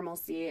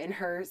normalcy, and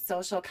her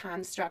social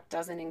construct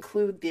doesn't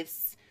include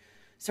this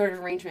sort of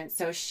arrangement.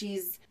 So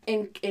she's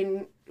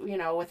in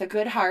with a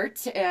good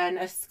heart and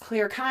a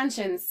clear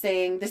conscience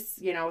saying this,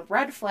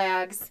 red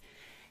flags.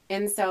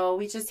 And so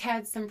we just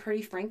had some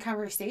pretty frank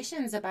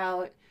conversations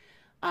about,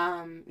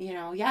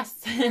 yes,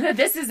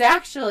 this is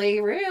actually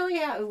really,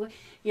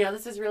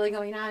 this is really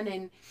going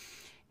on,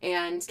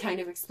 and kind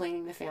of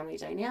explaining the family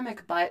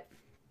dynamic. But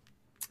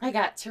I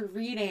got to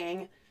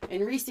reading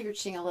and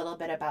researching a little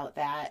bit about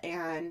that.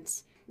 And,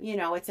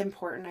 it's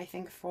important, I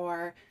think,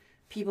 for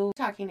people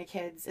talking to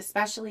kids,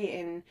 especially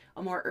in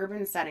a more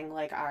urban setting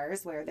like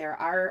ours, where there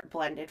are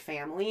blended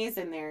families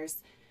and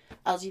there's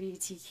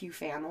LGBTQ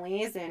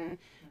families and,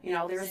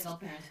 there's single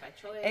parents by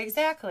choice.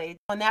 Exactly.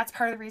 And that's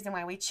part of the reason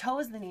why we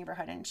chose the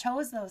neighborhood and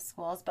chose those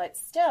schools. But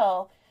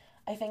still,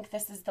 I think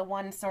this is the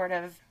one sort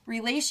of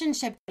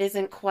relationship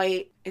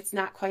that it's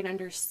not quite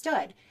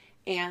understood.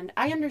 And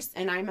I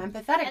understand, and I'm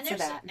empathetic and to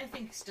that. I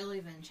think still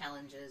even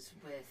challenges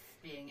with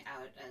being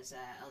out as a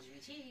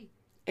LGBT.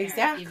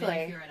 Exactly. Even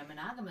if you're in a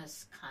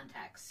monogamous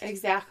context.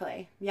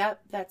 Exactly.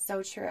 Yep, that's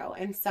so true.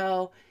 And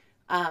so,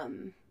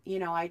 you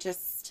know, I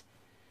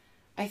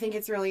think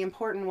it's really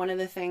important. One of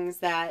the things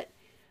that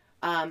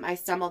I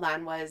stumbled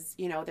on was,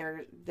 you know,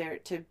 they're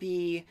to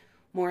be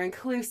more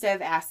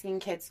inclusive, asking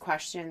kids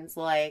questions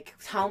like,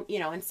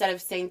 instead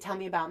of saying, tell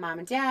me about mom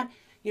and dad,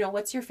 you know,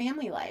 what's your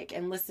family like?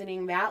 And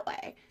listening that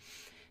way,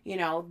 you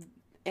know,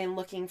 and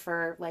looking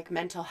for like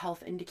mental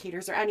health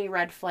indicators or any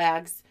red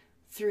flags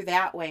through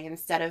that way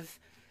instead of,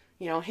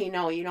 you know, hey,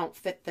 no, you don't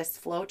fit this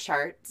flow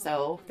chart,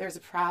 so there's a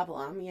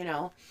problem, you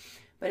know.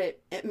 But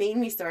it made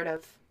me sort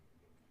of,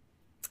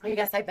 I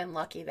guess I've been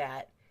lucky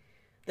that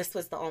this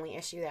was the only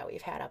issue that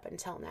we've had up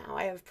until now.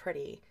 I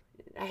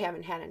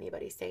haven't had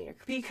anybody say or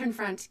be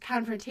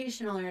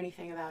confrontational or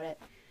anything about it.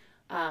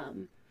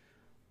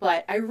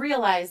 But I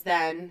realized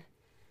then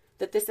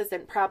that this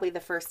isn't probably the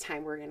first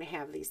time we're going to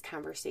have these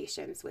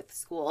conversations with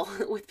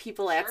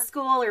people at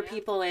school or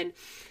people in,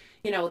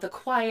 you know, the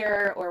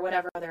choir or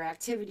whatever other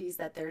activities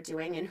that they're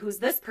doing, and who's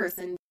this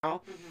person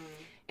now?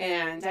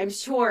 And I'm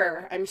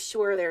sure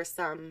there's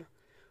some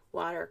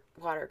water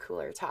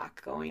cooler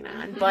talk going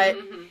on, but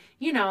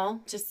you know,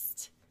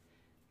 just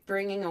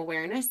bringing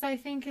awareness, I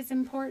think, is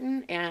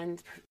important,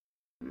 and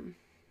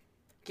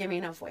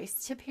giving a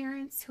voice to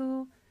parents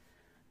who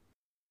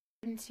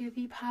want to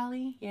be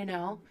poly, you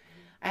know.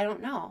 I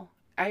don't know.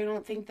 I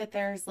don't think that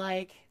there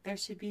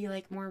should be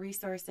like more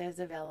resources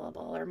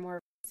available or more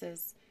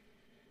voices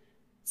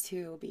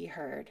to be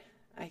heard,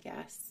 I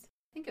guess.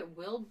 I think it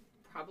will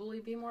probably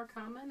be more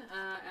common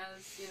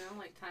as, you know,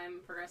 like time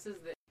progresses.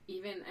 That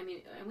even, I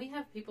mean, and we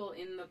have people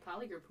in the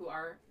poly group who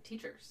are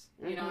teachers,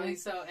 you know, and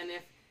so, and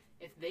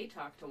if they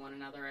talk to one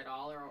another at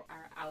all or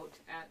are out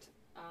at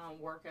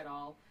work at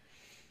all,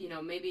 you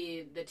know,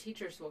 maybe the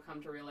teachers will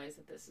come to realize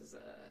that this is a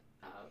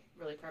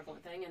really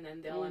prevalent thing, and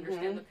then they'll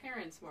understand the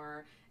parents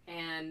more,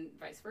 and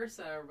vice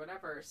versa, or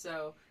whatever.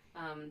 So,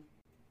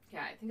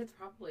 yeah, I think it's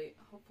hopefully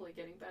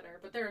getting better.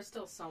 But there are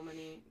still so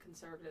many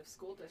conservative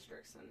school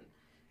districts,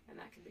 and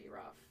that can be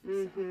rough.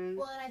 So.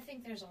 Well, and I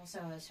think there's also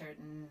a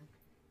certain,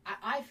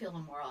 I feel a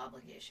moral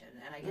obligation,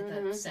 and I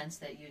get the sense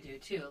that you do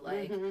too.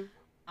 Like,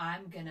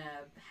 I'm going to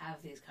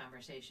have these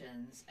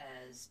conversations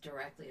as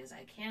directly as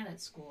I can at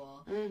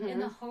school in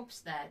the hopes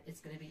that it's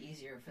going to be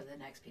easier for the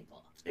next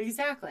people.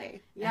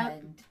 Exactly. Yeah.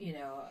 And, you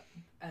know,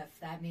 if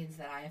that means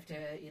that I have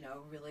to, you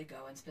know, really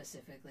go and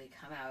specifically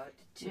come out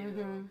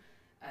to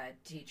a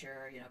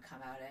teacher, you know, come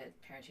out at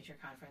parent-teacher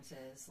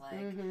conferences, like,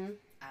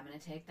 I'm going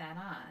to take that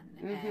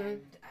on.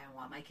 And I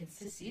want my kids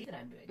to see that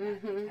I'm doing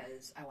that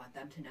because I want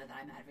them to know that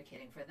I'm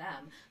advocating for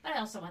them. But I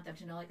also want them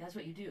to know, like, that's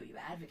what you do. You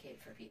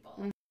advocate for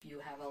people. You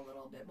have a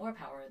little bit more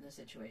power in the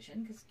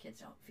situation because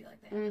kids don't feel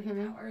like they have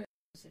any power in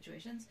those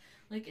situations.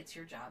 Like, it's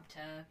your job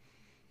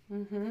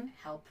to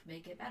help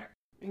make it better.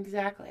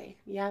 Exactly.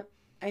 Yep.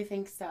 I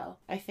think so.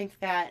 I think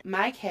that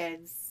my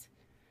kids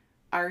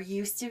are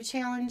used to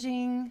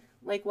challenging,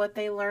 like, what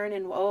they learn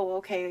and,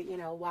 okay, you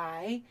know,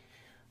 why.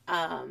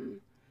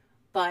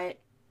 But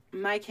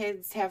my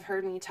kids have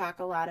heard me talk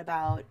a lot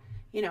about,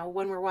 you know,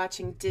 when we're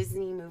watching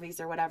Disney movies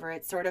or whatever,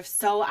 it's sort of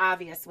so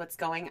obvious what's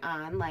going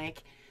on,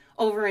 like,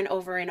 over and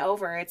over and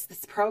over, it's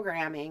this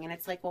programming, and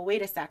it's like, well,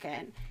 wait a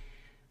second,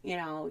 you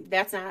know,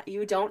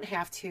 you don't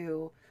have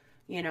to,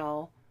 you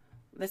know,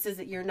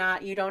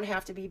 you don't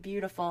have to be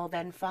beautiful,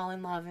 then fall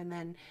in love, and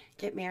then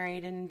get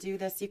married and do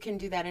this. You can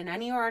do that in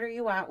any order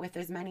you want with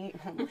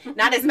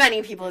not as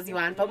many people as you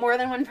want, but more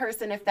than one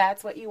person if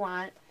that's what you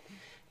want,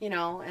 you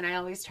know. And I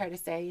always try to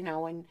say, you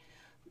know, when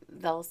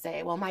they'll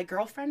say, well, my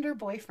girlfriend or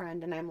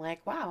boyfriend, and I'm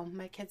like, wow,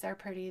 my kids are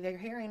pretty, they're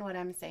hearing what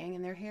I'm saying,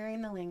 and they're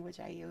hearing the language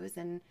I use,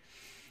 and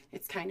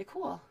it's kind of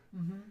cool.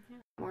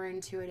 More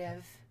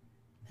intuitive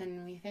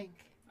than we think.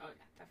 Oh,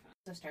 yeah, definitely.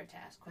 So start to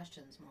ask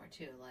questions more,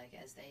 too. Like,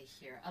 as they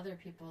hear other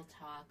people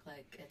talk,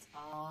 like, it's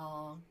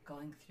all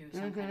going through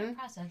some kind of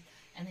process,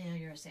 and they know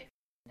you're safe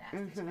to ask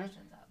these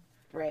questions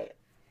of. Right.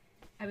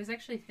 I was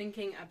actually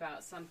thinking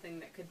about something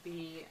that could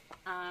be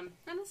not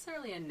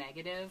necessarily a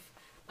negative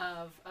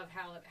of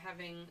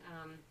having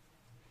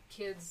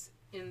kids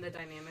in the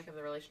dynamic of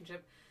the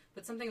relationship,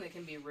 but something that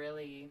can be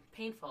really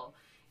painful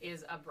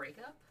is a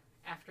breakup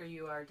after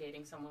you are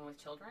dating someone with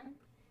children.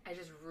 I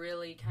just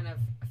really kind of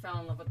fell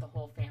in love with the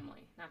whole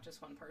family, not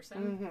just one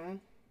person.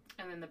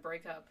 And then the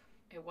breakup,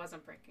 it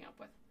wasn't breaking up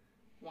with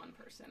one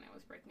person. It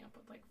was breaking up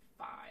with like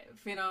 5.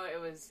 You know, it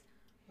was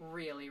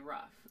really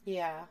rough.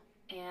 Yeah.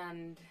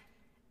 And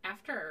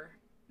after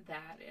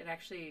that, it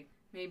actually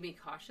made me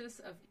cautious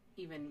of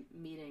even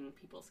meeting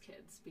people's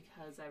kids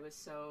because I was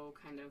so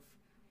kind of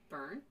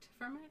burnt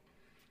from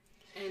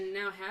it. And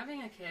now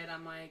having a kid,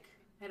 I'm like,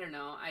 I don't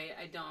know,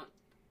 I don't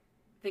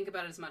think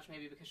about it as much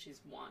maybe because she's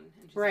 1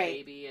 and she's a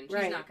baby and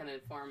she's not going to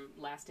form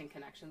lasting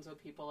connections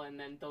with people and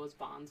then those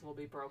bonds will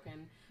be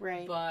broken.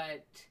 Right.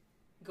 But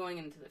going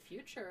into the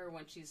future,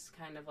 when she's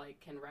kind of like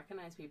can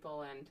recognize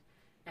people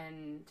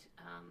and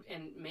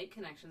make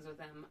connections with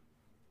them,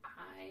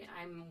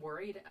 I'm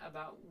worried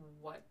about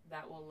what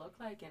that will look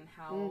like and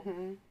how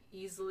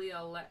easily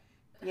I'll let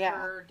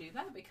her do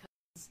that,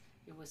 because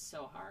it was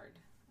so hard.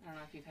 I don't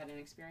know if you've had an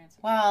experience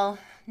with Well,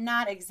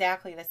 not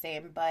exactly the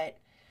same, but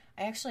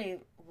I actually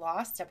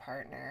lost a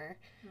partner.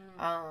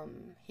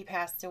 He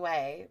passed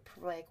away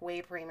like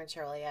way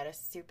prematurely at a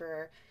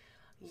super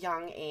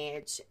young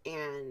age.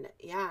 And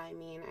yeah, I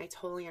mean, I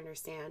totally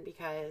understand,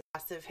 because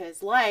loss of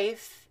his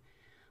life,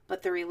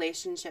 but the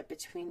relationship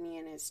between me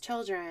and his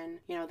children,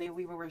 you know,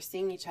 we were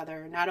seeing each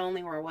other. Not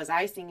only was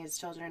I seeing his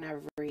children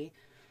every,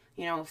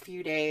 you know,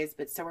 few days,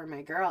 but so were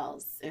my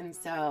girls. And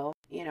so,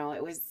 you know,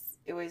 it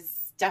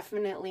was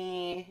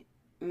definitely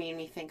made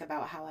me think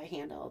about how I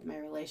handled my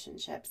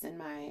relationships and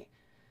my,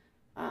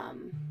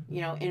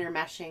 you know,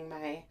 intermeshing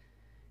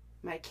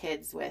my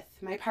kids with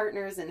my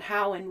partners and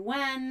how and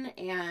when.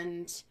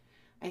 And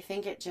I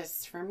think it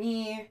just, for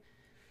me,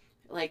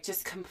 like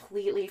just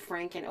completely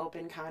frank and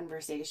open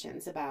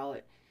conversations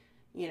about,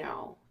 you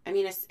know, I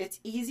mean, it's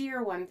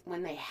easier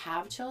when they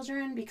have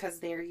children, because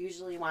they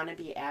usually want to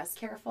be as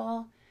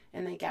careful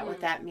and they get what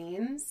that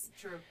means.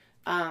 True.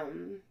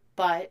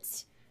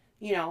 But,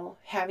 you know,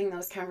 having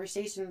those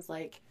conversations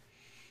like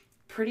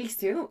pretty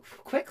soon,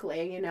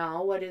 quickly, you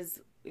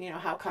know,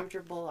 how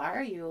comfortable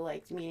are you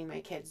like meeting my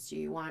kids? Do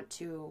you want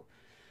to,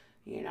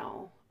 you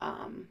know,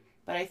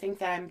 but I think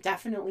that I'm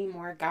definitely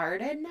more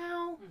guarded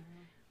now.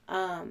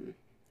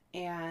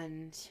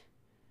 And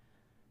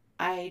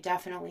I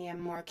definitely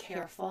am more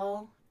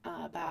careful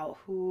about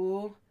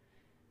who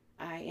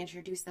I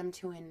introduce them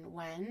to and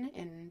when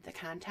in the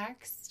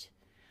context.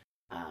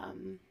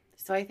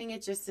 So I think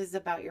it just is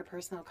about your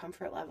personal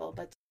comfort level,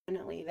 but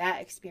definitely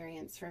that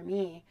experience for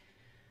me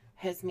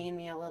has made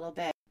me a little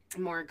bit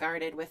more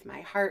guarded with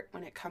my heart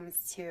when it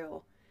comes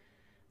to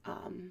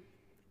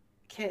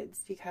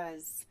kids,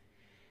 because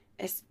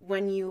it's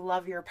when you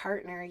love your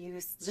partner, you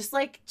just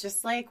like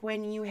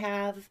when you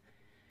have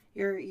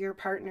your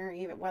partner,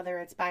 even whether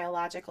it's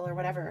biological or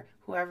whatever,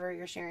 whoever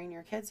you're sharing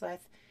your kids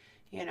with,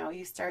 you know,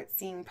 you start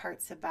seeing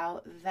parts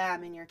about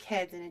them and your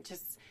kids, and it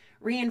just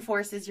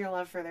reinforces your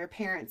love for their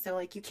parents. So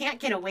like you can't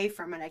get away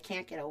from it. I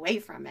can't get away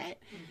from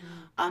it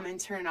and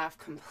turn it off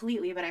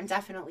completely, but I'm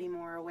definitely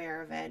more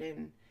aware of it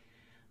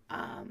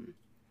and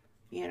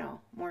you know,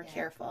 more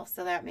careful.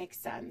 So that makes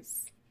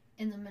sense.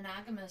 In the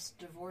monogamous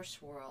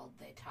divorce world,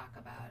 they talk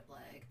about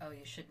like, oh,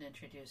 you shouldn't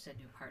introduce a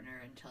new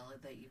partner until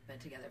that you've been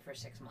together for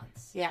 6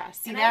 months. Yeah,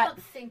 see and that? I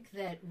don't think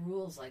that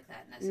rules like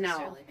that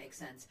necessarily make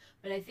sense.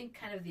 But I think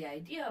kind of the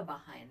idea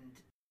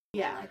behind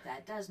like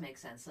that does make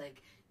sense.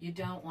 Like you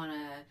don't want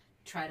to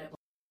try to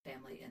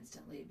family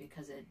instantly,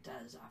 because it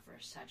does offer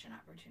such an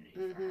opportunity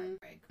for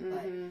heartbreak.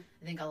 But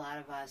I think a lot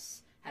of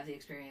us have the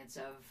experience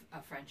of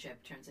a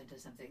friendship turns into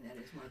something that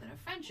is more than a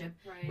friendship.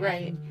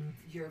 Right.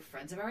 Your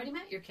friends have already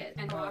met your kids.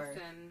 And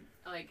often,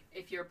 like,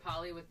 if you're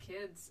poly with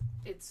kids,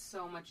 it's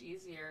so much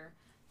easier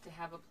to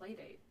have a play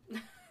date.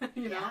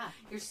 you know?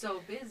 You're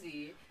so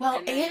busy. Well,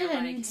 and then you're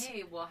like,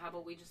 hey, well, how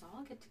about we just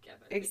all get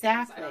together?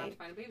 Exactly. Because I don't have to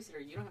find a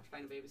babysitter. You don't have to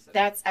find a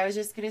babysitter. I was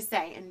just going to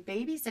say, and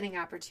babysitting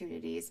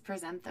opportunities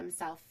present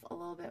themselves a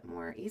little bit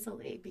more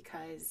easily,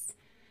 because,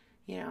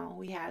 you know,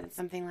 we had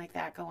something like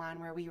that go on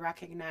where we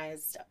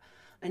recognized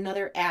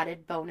another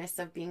added bonus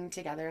of being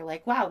together.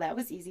 Like, wow, that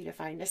was easy to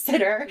find a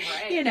sitter,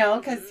 you know,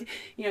 because,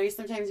 you know,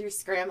 sometimes you're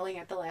scrambling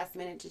at the last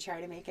minute to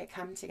try to make it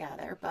come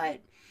together. But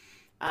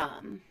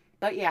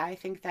yeah, I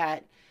think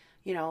that,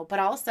 you know, but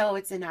also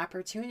it's an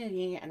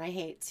opportunity, and I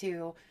hate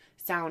to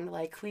sound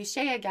like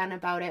cliche again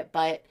about it,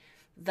 but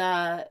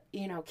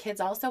you know, kids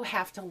also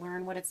have to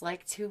learn what it's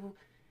like to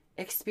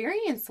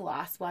experience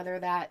loss, whether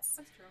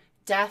that's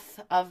death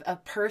of a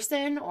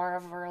person or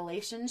of a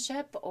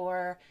relationship,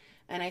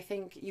 and I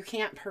think you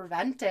can't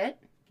prevent it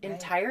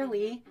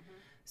entirely.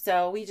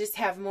 So we just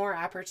have more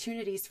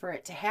opportunities for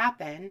it to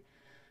happen,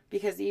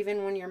 because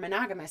even when you're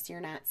monogamous, you're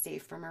not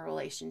safe from a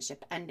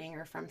relationship ending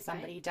or from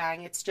somebody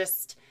dying. It's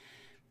just,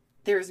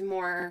 there's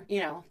more, you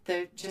know,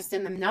 just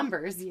in the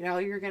numbers, you know,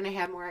 you're going to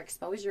have more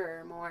exposure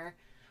or more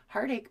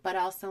heartache, but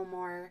also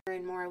more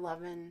and more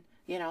love, and,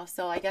 you know,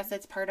 so I guess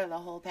it's part of the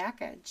whole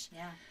package.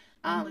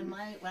 Yeah. When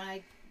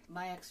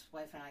my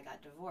ex-wife and I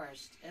got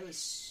divorced, it was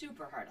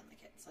super hard on the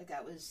kids. Like,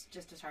 that was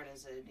just as hard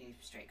as a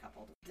straight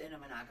couple in a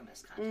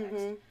monogamous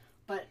context.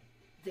 But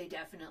they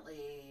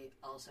definitely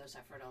also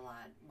suffered a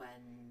lot when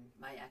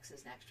my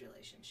ex's next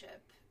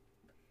relationship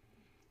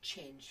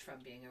changed from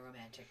being a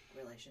romantic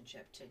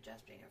relationship to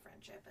just being a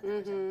friendship. And that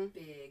was a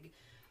big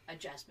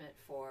adjustment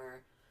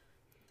for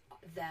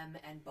them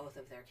and both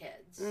of their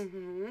kids.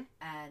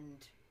 And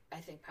I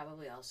think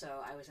probably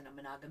also I was in a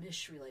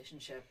monogamous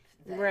relationship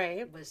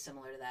that was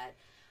similar to that.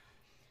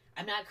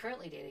 I'm not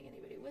currently dating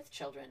anybody with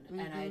children,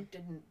 and I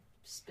didn't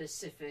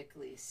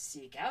specifically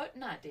seek out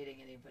not dating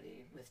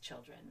anybody with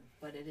children,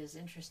 but it is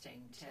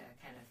interesting to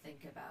kind of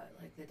think about,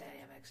 like, the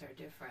dynamics are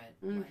different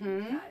when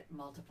you've got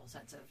multiple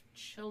sets of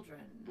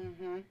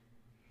children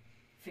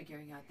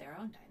figuring out their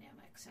own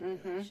dynamics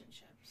and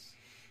relationships.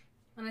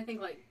 And I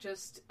think, like,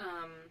 just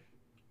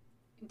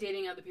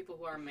dating other people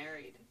who are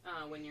married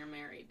when you're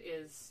married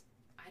is,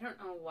 I don't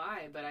know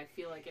why, but I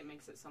feel like it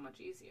makes it so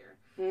much easier.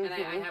 Mm-hmm. And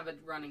I have a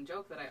running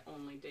joke that I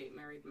only date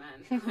married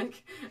men.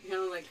 Like, you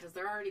know, like, because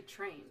they're already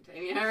trained. I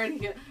mean, I already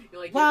get,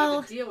 like, you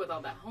have to deal with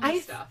all that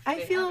home stuff. I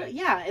feel,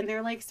 yeah, and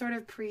they're, like, sort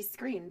of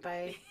pre-screened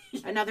by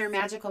another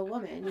magical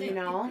woman, you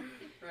know?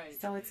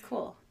 Right. So it's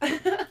cool.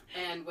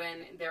 And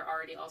when they're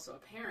already also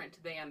a parent,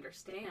 they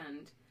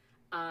understand,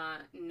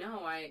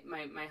 no,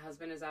 my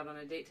husband is out on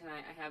a date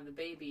tonight, I have the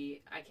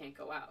baby, I can't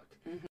go out.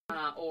 Mm-hmm.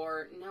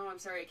 Or, no, I'm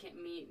sorry, I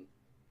can't meet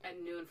at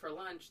noon for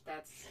lunch.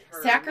 That's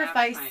her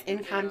sacrifice nap time,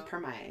 and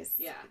compromise.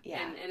 Yeah.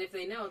 And if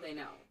they know, they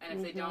know. And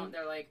if they don't,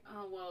 they're like,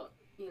 oh, well,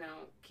 you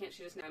know, can't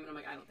she just nap? And I'm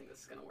like, I don't think this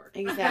is going to work.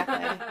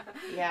 Exactly.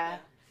 Yeah.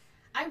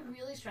 I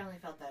really strongly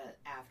felt that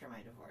after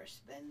my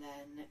divorce. And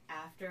then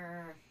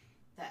after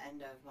the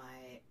end of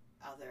my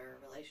other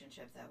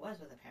relationship that was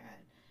with a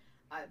parent,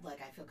 I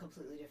feel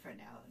completely different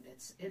now. And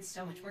it's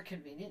so much more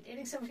convenient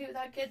dating somebody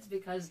without kids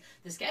because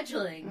the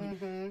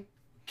scheduling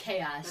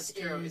chaos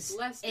is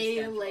less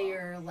a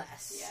layer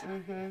less. Yeah,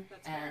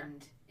 that's fair.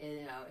 And,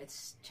 you know,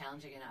 it's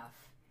challenging enough.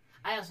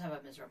 I also have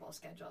a miserable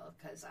schedule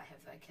because I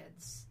have my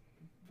kids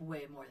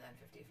way more than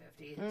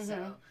 50-50.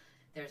 So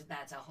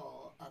that's a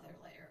whole other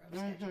layer of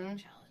scheduling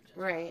challenge as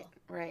well.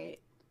 Right.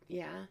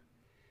 Yeah.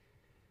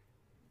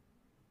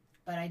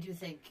 But I do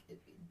think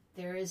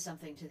there is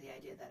something to the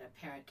idea that a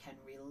parent can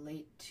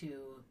relate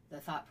to the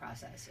thought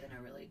process in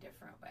a really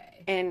different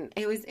way. And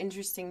it was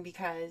interesting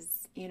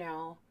because, you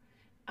know,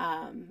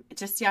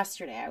 just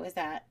yesterday I was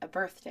at a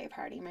birthday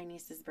party, my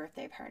niece's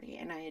birthday party,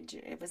 and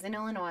it was in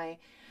Illinois.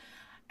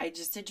 I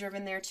just had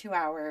driven there 2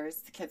 hours.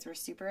 The kids were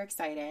super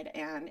excited,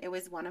 and it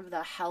was one of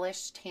the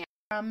hellish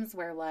tantrums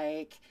where,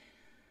 like,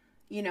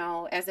 you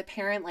know, as a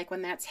parent, like,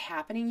 when that's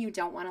happening, you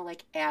don't want to,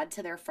 like, add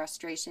to their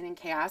frustration and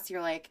chaos.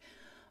 You're like,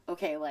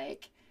 okay,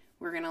 like,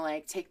 we're going to,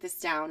 like, take this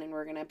down and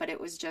but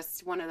it was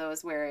just one of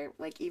those where,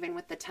 like, even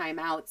with the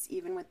timeouts,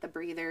 even with the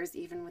breathers,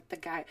 even with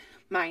the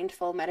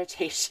mindful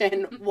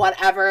meditation,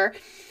 whatever,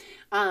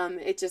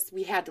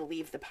 we had to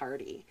leave the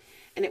party.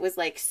 And it was,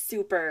 like,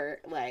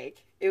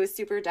 it was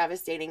super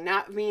devastating.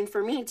 Not, I mean,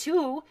 for me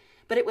too,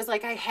 but it was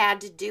like I had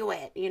to do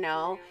it, you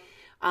know?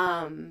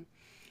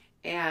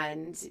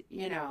 And,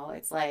 you know,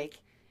 it's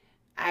like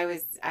I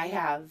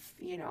have,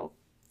 you know,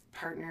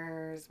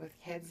 partners with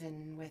kids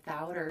and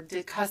without, or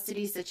the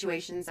custody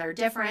situations are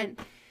different.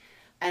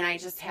 And I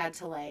just had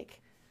to, like,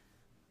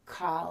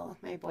 call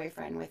my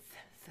boyfriend with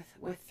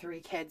 3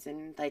 kids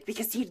and, like,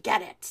 because he'd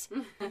get it.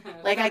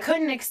 Like, I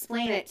couldn't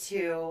explain it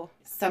to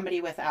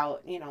somebody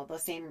without, you know, the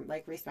same,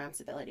 like,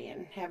 responsibility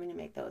and having to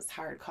make those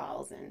hard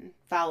calls and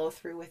follow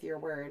through with your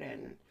word.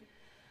 And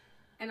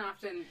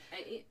often,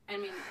 I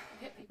mean,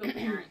 people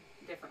parent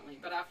differently,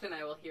 but often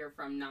I will hear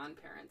from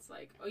non-parents,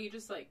 like, oh, you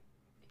just, like,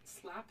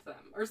 slap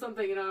them or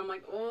something, you know. I'm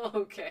like, oh,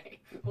 okay,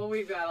 well,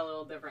 we've got a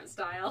little different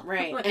style.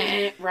 Right.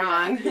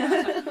 Wrong.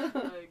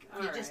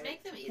 Like, just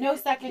make them eat no it.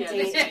 second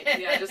date.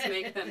 Just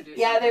make them do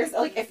yeah, something. there's,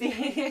 like,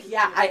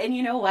 and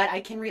you know what,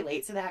 I can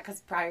relate to that because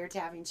prior to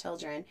having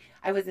children,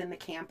 I was in the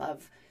camp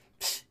of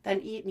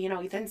then eat, you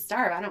know, then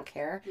starve, I don't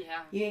care.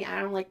 I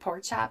don't like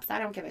pork chops, I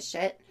don't give a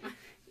shit.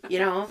 You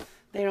know,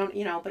 they don't,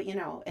 you know, but, you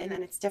know, and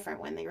then it's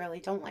different when they really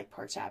don't like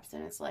pork chops,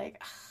 and it's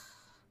like,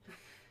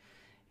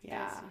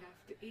 yeah.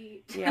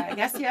 Eat. Yeah, I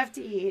guess you have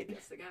to eat. I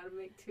guess I gotta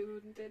make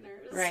 2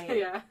 dinners. Right.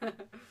 Yeah.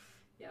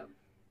 Yep.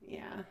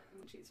 Yeah.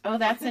 Oh,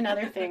 that's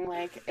another thing.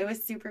 Like, it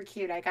was super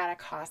cute. I got a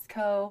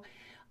Costco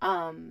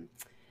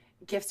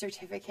gift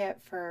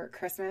certificate for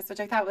Christmas, which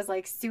I thought was,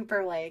 like,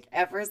 super, like,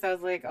 at first I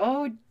was like,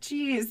 oh,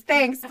 geez,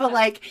 thanks. But,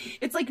 like,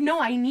 it's like, no,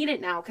 I need it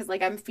now because,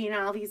 like, I'm feeding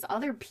all these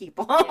other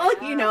people,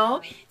 you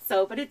know?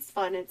 So, but it's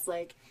fun. It's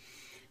like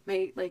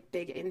my, like,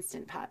 big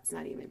Instant Pot's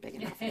not even big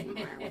enough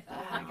anymore. What the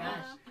Oh, my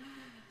gosh.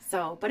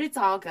 So, but it's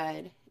all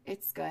good.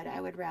 It's good. I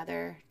would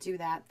rather do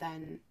that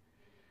than,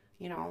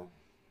 you know,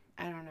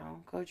 I don't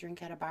know, go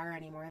drink at a bar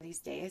anymore these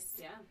days.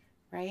 Yeah.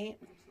 Right?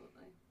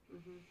 Absolutely.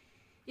 Mm-hmm.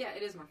 Yeah,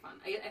 it is more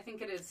fun. I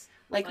think it is.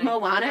 Like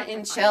Moana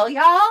and chill,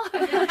 y'all?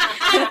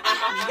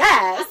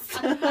 Yes.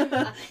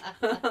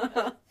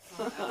 Oh,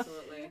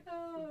 absolutely.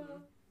 Mm-hmm.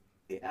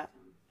 Yeah.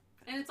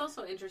 And it's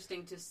also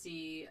interesting to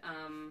see,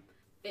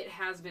 it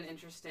has been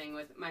interesting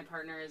with, my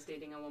partner is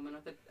dating a woman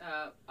with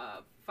a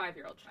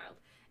 5-year-old child.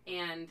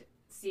 And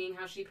seeing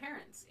how she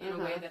parents in a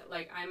way that,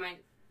 like,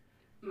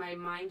 my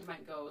mind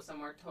might go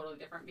somewhere totally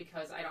different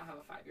because I don't have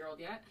a 5-year-old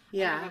yet.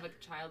 Yeah. I don't have a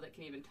child that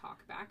can even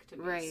talk back to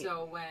me. Right.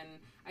 So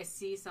when I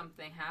see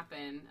something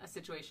happen, a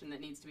situation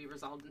that needs to be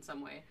resolved in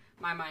some way,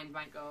 my mind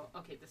might go,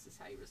 okay, this is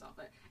how you resolve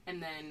it.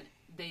 And then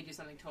they do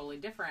something totally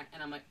different,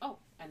 and I'm like, oh,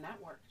 and that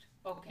worked.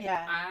 Okay,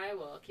 yeah. I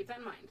will keep that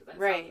in mind.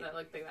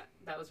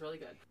 That was really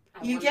good.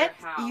 You get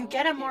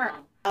a more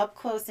up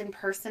close and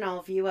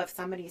personal view of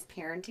somebody's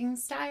parenting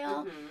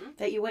style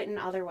that you wouldn't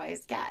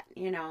otherwise get,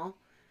 you know.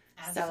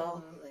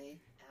 Absolutely.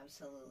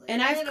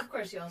 And then, of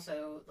course, you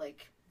also,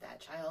 like, that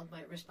child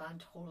might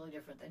respond totally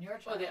different than your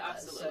Well, child they does.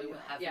 absolutely So you will.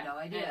 have Yeah. no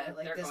idea. And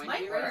Like, they're this going might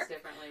to be raised work,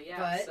 differently. Yeah.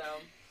 but So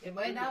it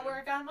might not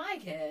work on my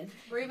kid.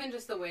 or even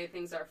just the way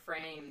things are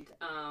framed.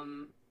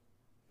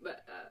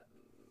 But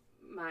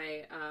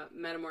my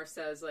metamor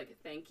says like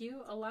thank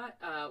you a lot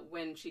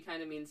when she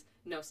kind of means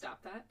no,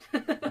 stop that.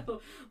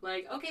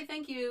 Like, okay,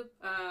 thank you.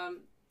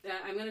 I'm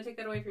going to take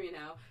that away from you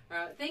now.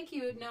 Thank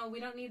you. No, we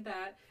don't need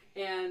that.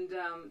 And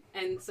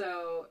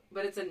so,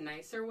 but it's a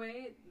nicer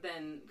way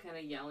than kind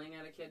of yelling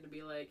at a kid to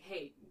be like,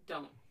 hey,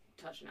 don't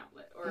touch an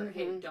outlet, or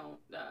hey, don't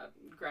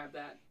grab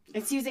that.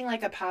 It's using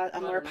like a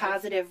more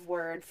positive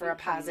word for a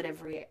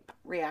positive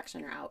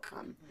reaction or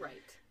outcome.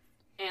 Right.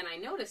 And I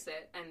notice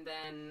it, and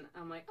then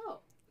I'm like, oh,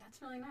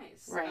 that's really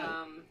nice. Right.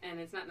 And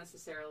it's not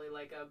necessarily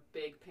like a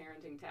big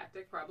parenting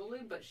tactic,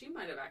 probably, but she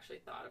might have actually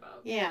thought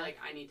about, like,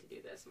 I need to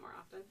do this more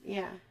often.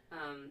 Yeah.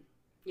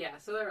 Yeah,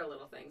 so there are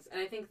little things. And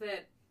I think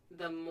that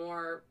the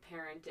more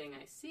parenting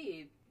I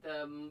see,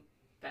 the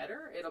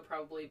better it'll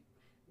probably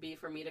be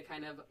for me to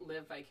kind of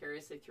live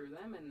vicariously through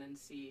them and then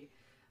see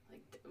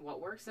like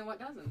what works and what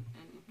doesn't.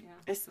 And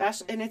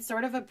especially, and it's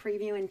sort of a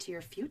preview into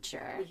your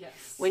future.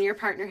 Yes. When your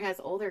partner has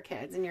older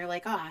kids and you're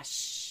like, oh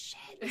shit,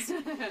 what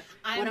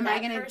am I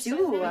gonna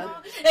do?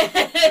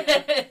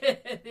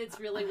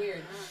 It's really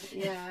weird.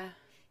 Yeah.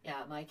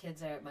 Yeah, my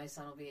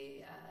son will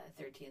be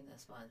 13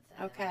 this month,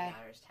 and Okay. my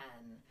daughter's 10.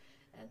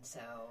 And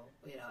so,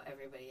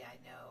 everybody I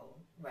know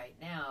right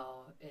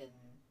now,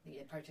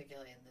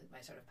 particularly in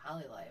my sort of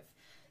poly life,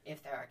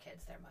 if there are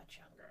kids, they're much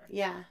younger.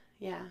 Yeah,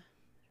 yeah.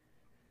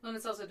 Well, and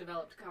it's also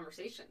developed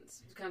conversation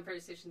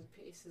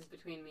pieces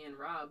between me and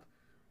Rob,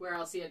 where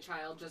I'll see a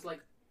child just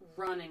like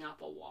running up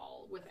a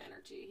wall with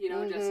energy,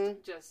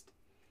 just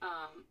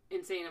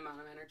insane amount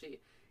of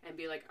energy, and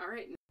be like, all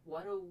right,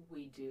 what do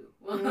we do?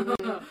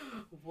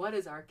 What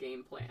is our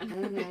game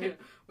plan?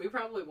 We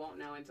probably won't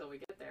know until we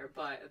get there,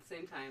 but at the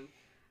same time,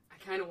 I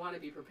kind of want to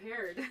be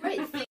prepared.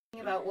 Right, thinking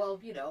about,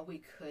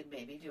 we could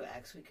maybe do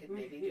X, we could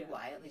maybe do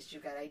Y. At least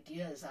you've got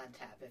ideas on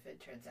tap if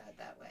it turns out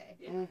that way.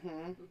 Yeah.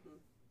 Mm-hmm.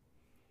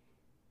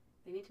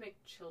 They need to make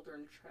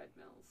children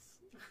treadmills.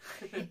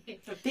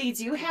 They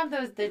do have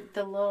those the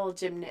little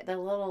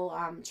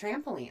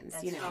trampolines.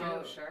 That's true.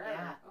 Oh, sure.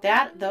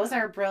 Yeah. Those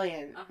are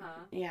brilliant.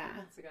 Yeah.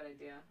 That's a good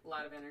idea. A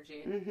lot of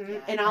energy. Mm-hmm.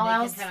 Yeah. And all they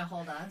else, can kind of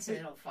hold on so they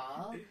don't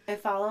fall.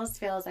 if all else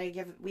fails,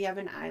 we have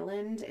an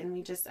island, and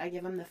I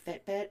give them the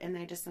Fitbit, and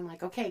I'm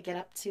like, okay, get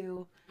up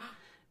to,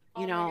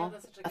 God,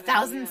 that's such a good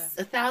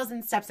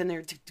 1,000 steps, and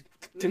they're,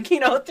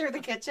 through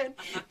the kitchen.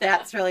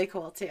 That's really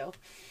cool too.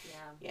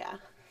 Yeah.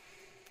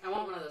 I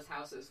want one of those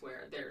houses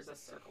where there's a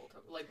circle.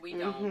 We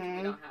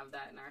don't have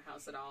that in our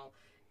house at all.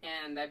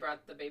 And I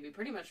brought the baby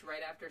pretty much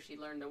right after she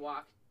learned to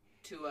walk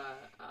to a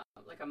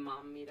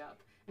mom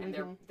meetup, and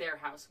their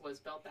house was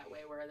built that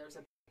way, where there's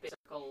a big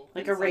circle,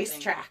 like a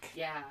racetrack.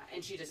 Yeah,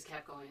 and she just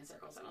kept going in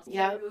circles, and I was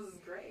like, this is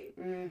great.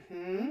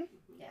 Mm-hmm.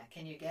 Yeah,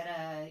 can you get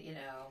a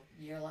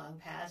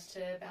year-long pass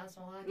to Bounce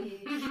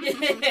Milwaukee? Yeah,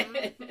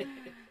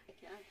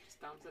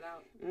 just bounce it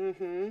out.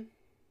 Mm-hmm.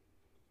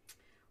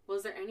 Well,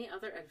 is there any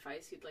other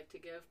advice you'd like to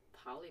give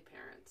poly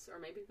parents, or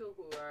maybe people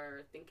who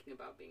are thinking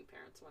about being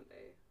parents one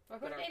day? Or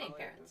who are dating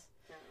parents.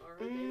 Yeah, or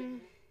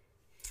dating.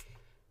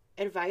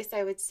 Advice,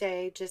 I would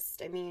say,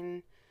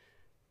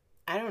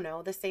 I don't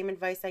know, the same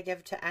advice I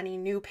give to any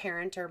new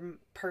parent or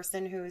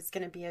person who's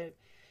going to be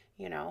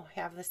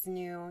have this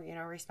new,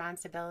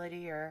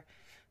 responsibility or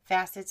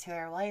facet to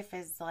their life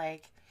is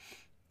like,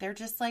 they're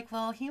just like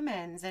little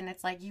humans, and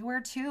it's like you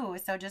are too.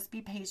 So just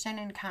be patient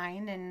and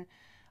kind and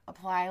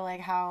apply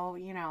like how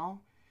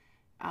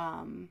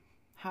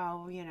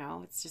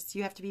it's just,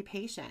 you have to be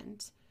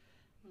patient.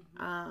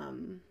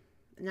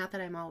 Not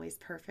that I'm always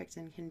perfect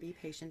and can be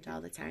patient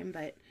all the time,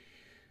 but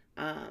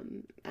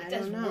it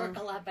does work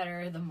a lot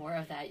better the more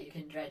of that you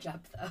can dredge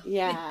up, though.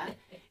 Yeah.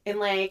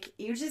 And I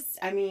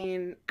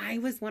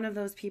was one of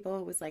those people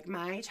who was like,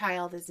 my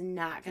child is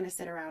not going to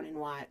sit around and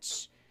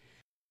watch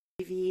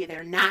TV.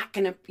 They're not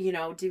going to,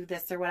 do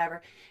this or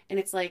whatever. And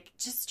it's like,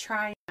 just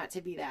try not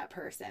to be that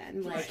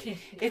person. Like,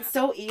 it's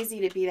so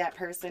easy to be that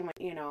person,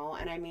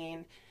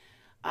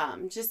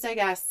 and just, I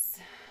guess,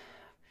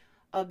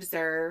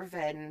 observe,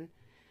 and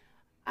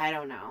I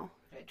don't know.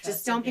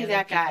 Just don't be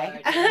that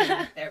guy.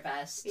 Their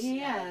best.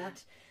 Yeah.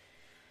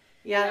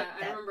 Yeah.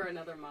 I remember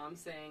another mom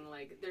saying,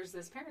 like, there's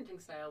this parenting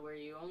style where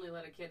you only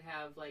let a kid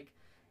have, like,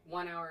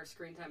 1 hour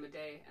screen time a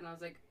day. And I was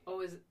like,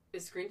 oh, is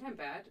screen time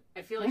bad?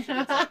 I feel like she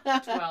gets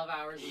like 12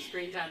 hours of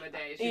screen time a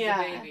day. She's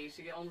a baby.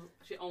 She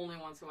only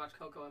wants to watch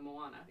Coco and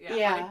Moana.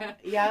 Yeah.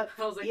 Yep.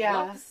 I was like,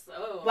 whoops.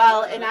 Oh.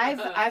 Well, and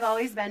I've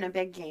always been a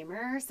big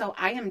gamer, so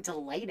I am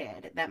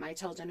delighted that my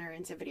children are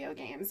into video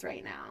games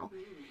right now.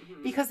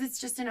 Mm-hmm. Because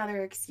it's just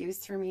another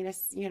excuse for me to,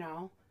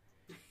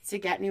 to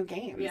get new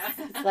games. Yeah.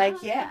 It's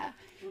like, yeah.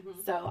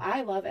 Mm-hmm. So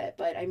I love it.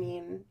 But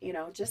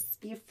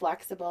just be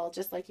flexible,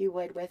 just like you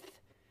would with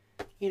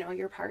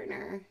your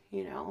partner,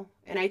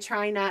 and I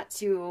try not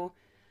to,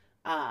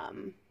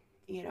 one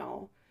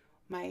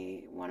of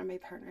my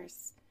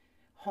partners,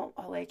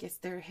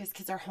 his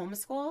kids are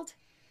homeschooled,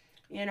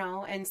 you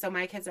know, and so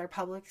my kids are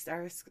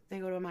they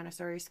go to a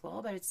Montessori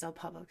school, but it's still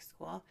public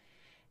school.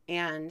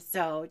 And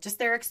so just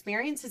their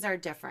experiences are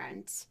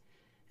different,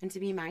 and to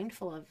be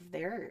mindful of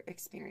their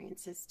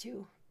experiences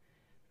too.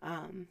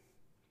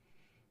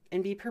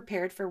 And be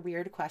prepared for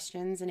weird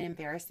questions and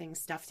embarrassing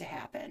stuff to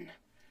happen.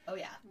 Oh,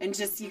 yeah. And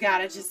you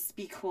gotta just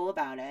be cool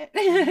about it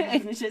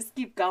and just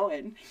keep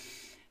going.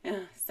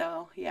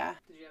 So, yeah.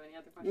 Did you have any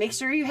other questions? Make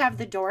sure you have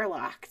the door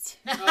locked.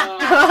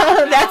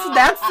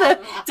 That's the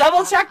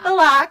double check the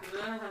lock.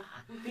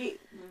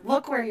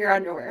 Look where your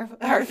underwear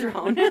are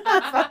thrown.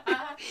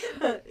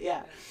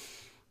 Yeah.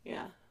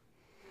 Yeah.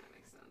 That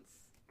makes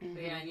sense.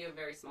 But yeah, and you have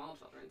very small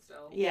children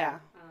still. Yeah.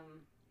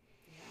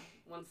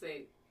 Once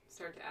they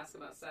start to ask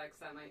about sex,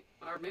 that might,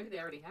 or maybe they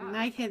already have.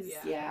 My kids,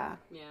 yeah.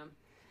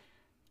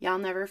 Yeah, I'll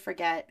never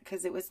forget,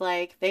 because it was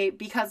like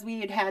because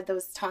we had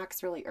those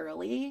talks really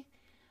early,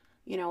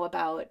 you know,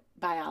 about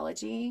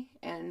biology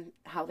and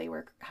how they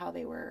were,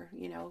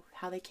 you know,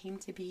 how they came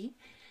to be.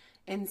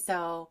 And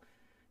so,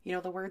 you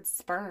know, the word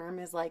sperm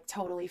is like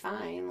totally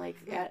fine. Like,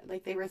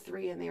 like they were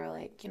 3 and they were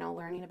like, you know,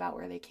 learning about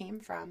where they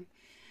came from.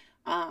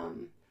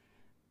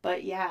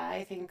 But yeah,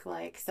 I think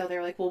like, so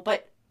they're like, well,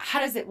 but how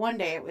does it, one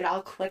day it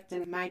all clicked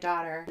in my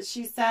daughter.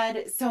 She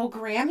said, so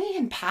Grammy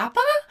and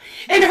Papa?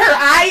 And her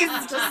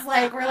eyes just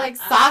like, were like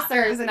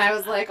saucers. And I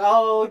was like,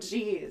 oh,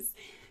 geez.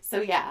 So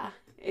yeah,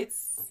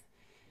 it's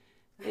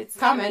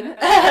coming.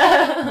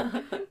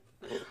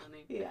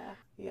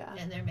 Yeah.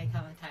 And there may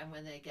come a time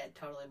when they get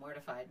totally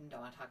mortified and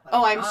don't want to talk about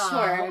Oh, it.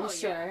 I'm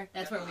sure. Yeah.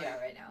 That's where we are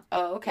right now.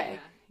 Oh, okay.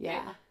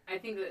 Yeah. I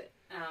think that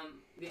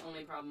the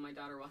only problem my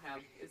daughter will have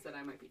is that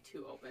I might be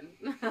too open.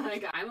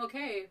 Like, I'm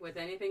okay with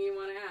anything you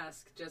want to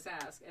ask, just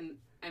ask. And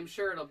I'm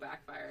sure it'll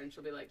backfire and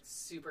she'll be like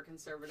super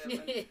conservative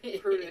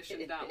and prudish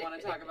and not want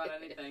to talk about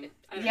anything.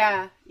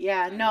 Yeah.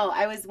 No,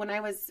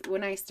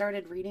 when I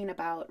started reading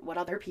about what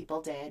other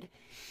people did,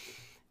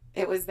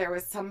 there was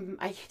some,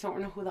 I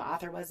don't know who the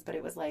author was, but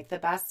it was like the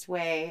best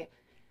way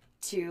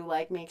to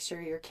like make sure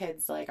your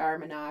kids like are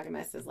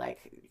monogamous is like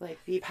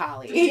be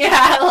poly.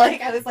 Yeah, like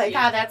I was like,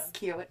 that's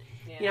cute.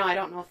 Yeah. You know, I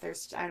don't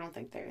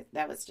think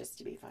that was just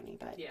to be funny,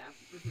 but yeah.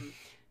 Mm-hmm.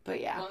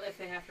 But yeah. Well, if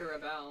they have to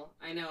rebel,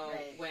 I know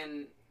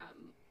when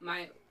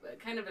my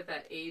kind of at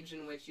that age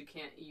in which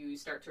you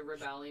start to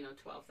rebel, you know,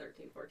 12,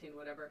 13, 14,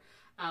 whatever,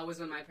 was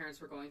when my parents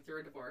were going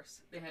through a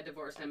divorce. They had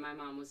divorced and my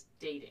mom was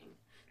dating.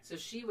 So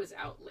she was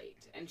out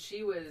late, and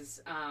she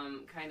was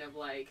kind of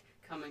like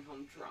coming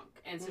home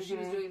drunk. And so she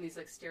was doing these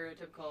like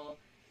stereotypical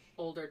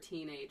older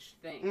teenage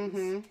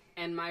things.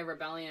 And my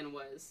rebellion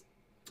was,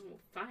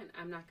 fine,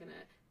 I'm not going to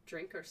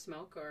drink or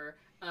smoke or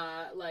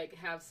like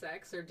have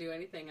sex or do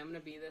anything. I'm going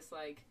to be this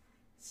like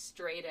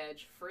straight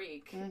edge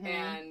freak.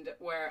 And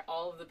where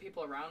all of the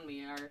people around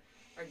me are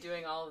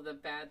doing all of the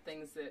bad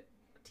things that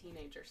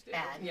teenagers do.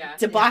 Bad. Yeah.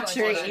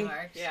 Debauchery.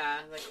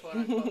 Yeah, like quote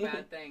unquote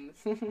bad things.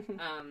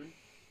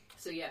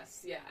 So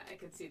yes, I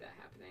could see that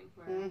happening.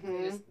 Where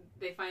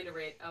they find a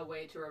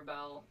way to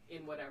rebel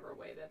in whatever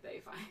way that they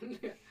find.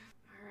 All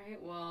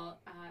right. Well,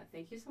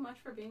 thank you so much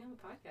for being on the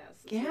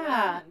podcast.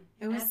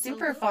 It was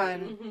super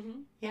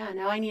fun. Yeah.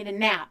 Now I need a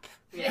nap.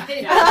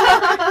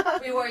 Yeah.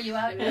 We wore you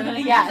out.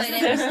 Yes.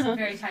 It was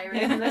very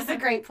tiring. This is a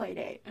great play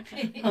date.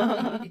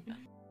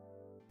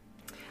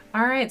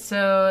 All right,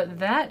 so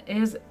that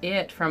is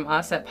it from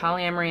us at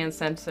Polyamory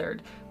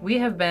Uncensored. We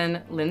have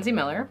been Lindsay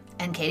Miller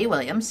and Katie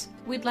Williams.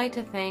 We'd like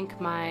to thank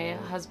my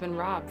husband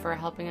Rob for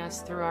helping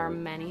us through our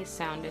many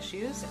sound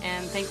issues,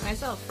 and thank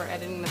myself for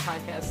editing the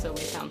podcast so we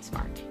sound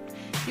smart.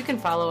 You can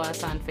follow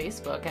us on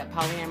Facebook at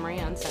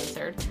Polyamory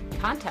Uncensored,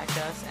 contact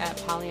us at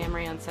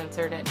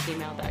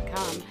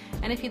polyamoryuncensored@gmail.com,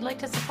 and if you'd like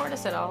to support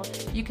us at all,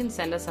 you can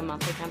send us a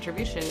monthly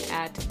contribution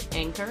at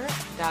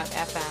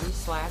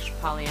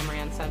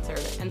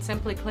anchor.fm/polyamoryuncensored and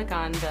simply click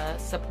on the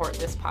Support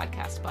This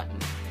Podcast button.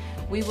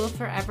 We will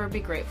forever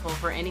be grateful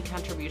for any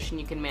contribution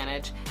you can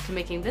manage to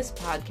making this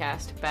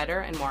podcast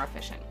better and more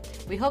efficient.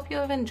 We hope you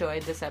have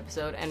enjoyed this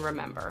episode, and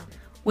remember,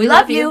 we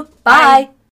love you. Bye.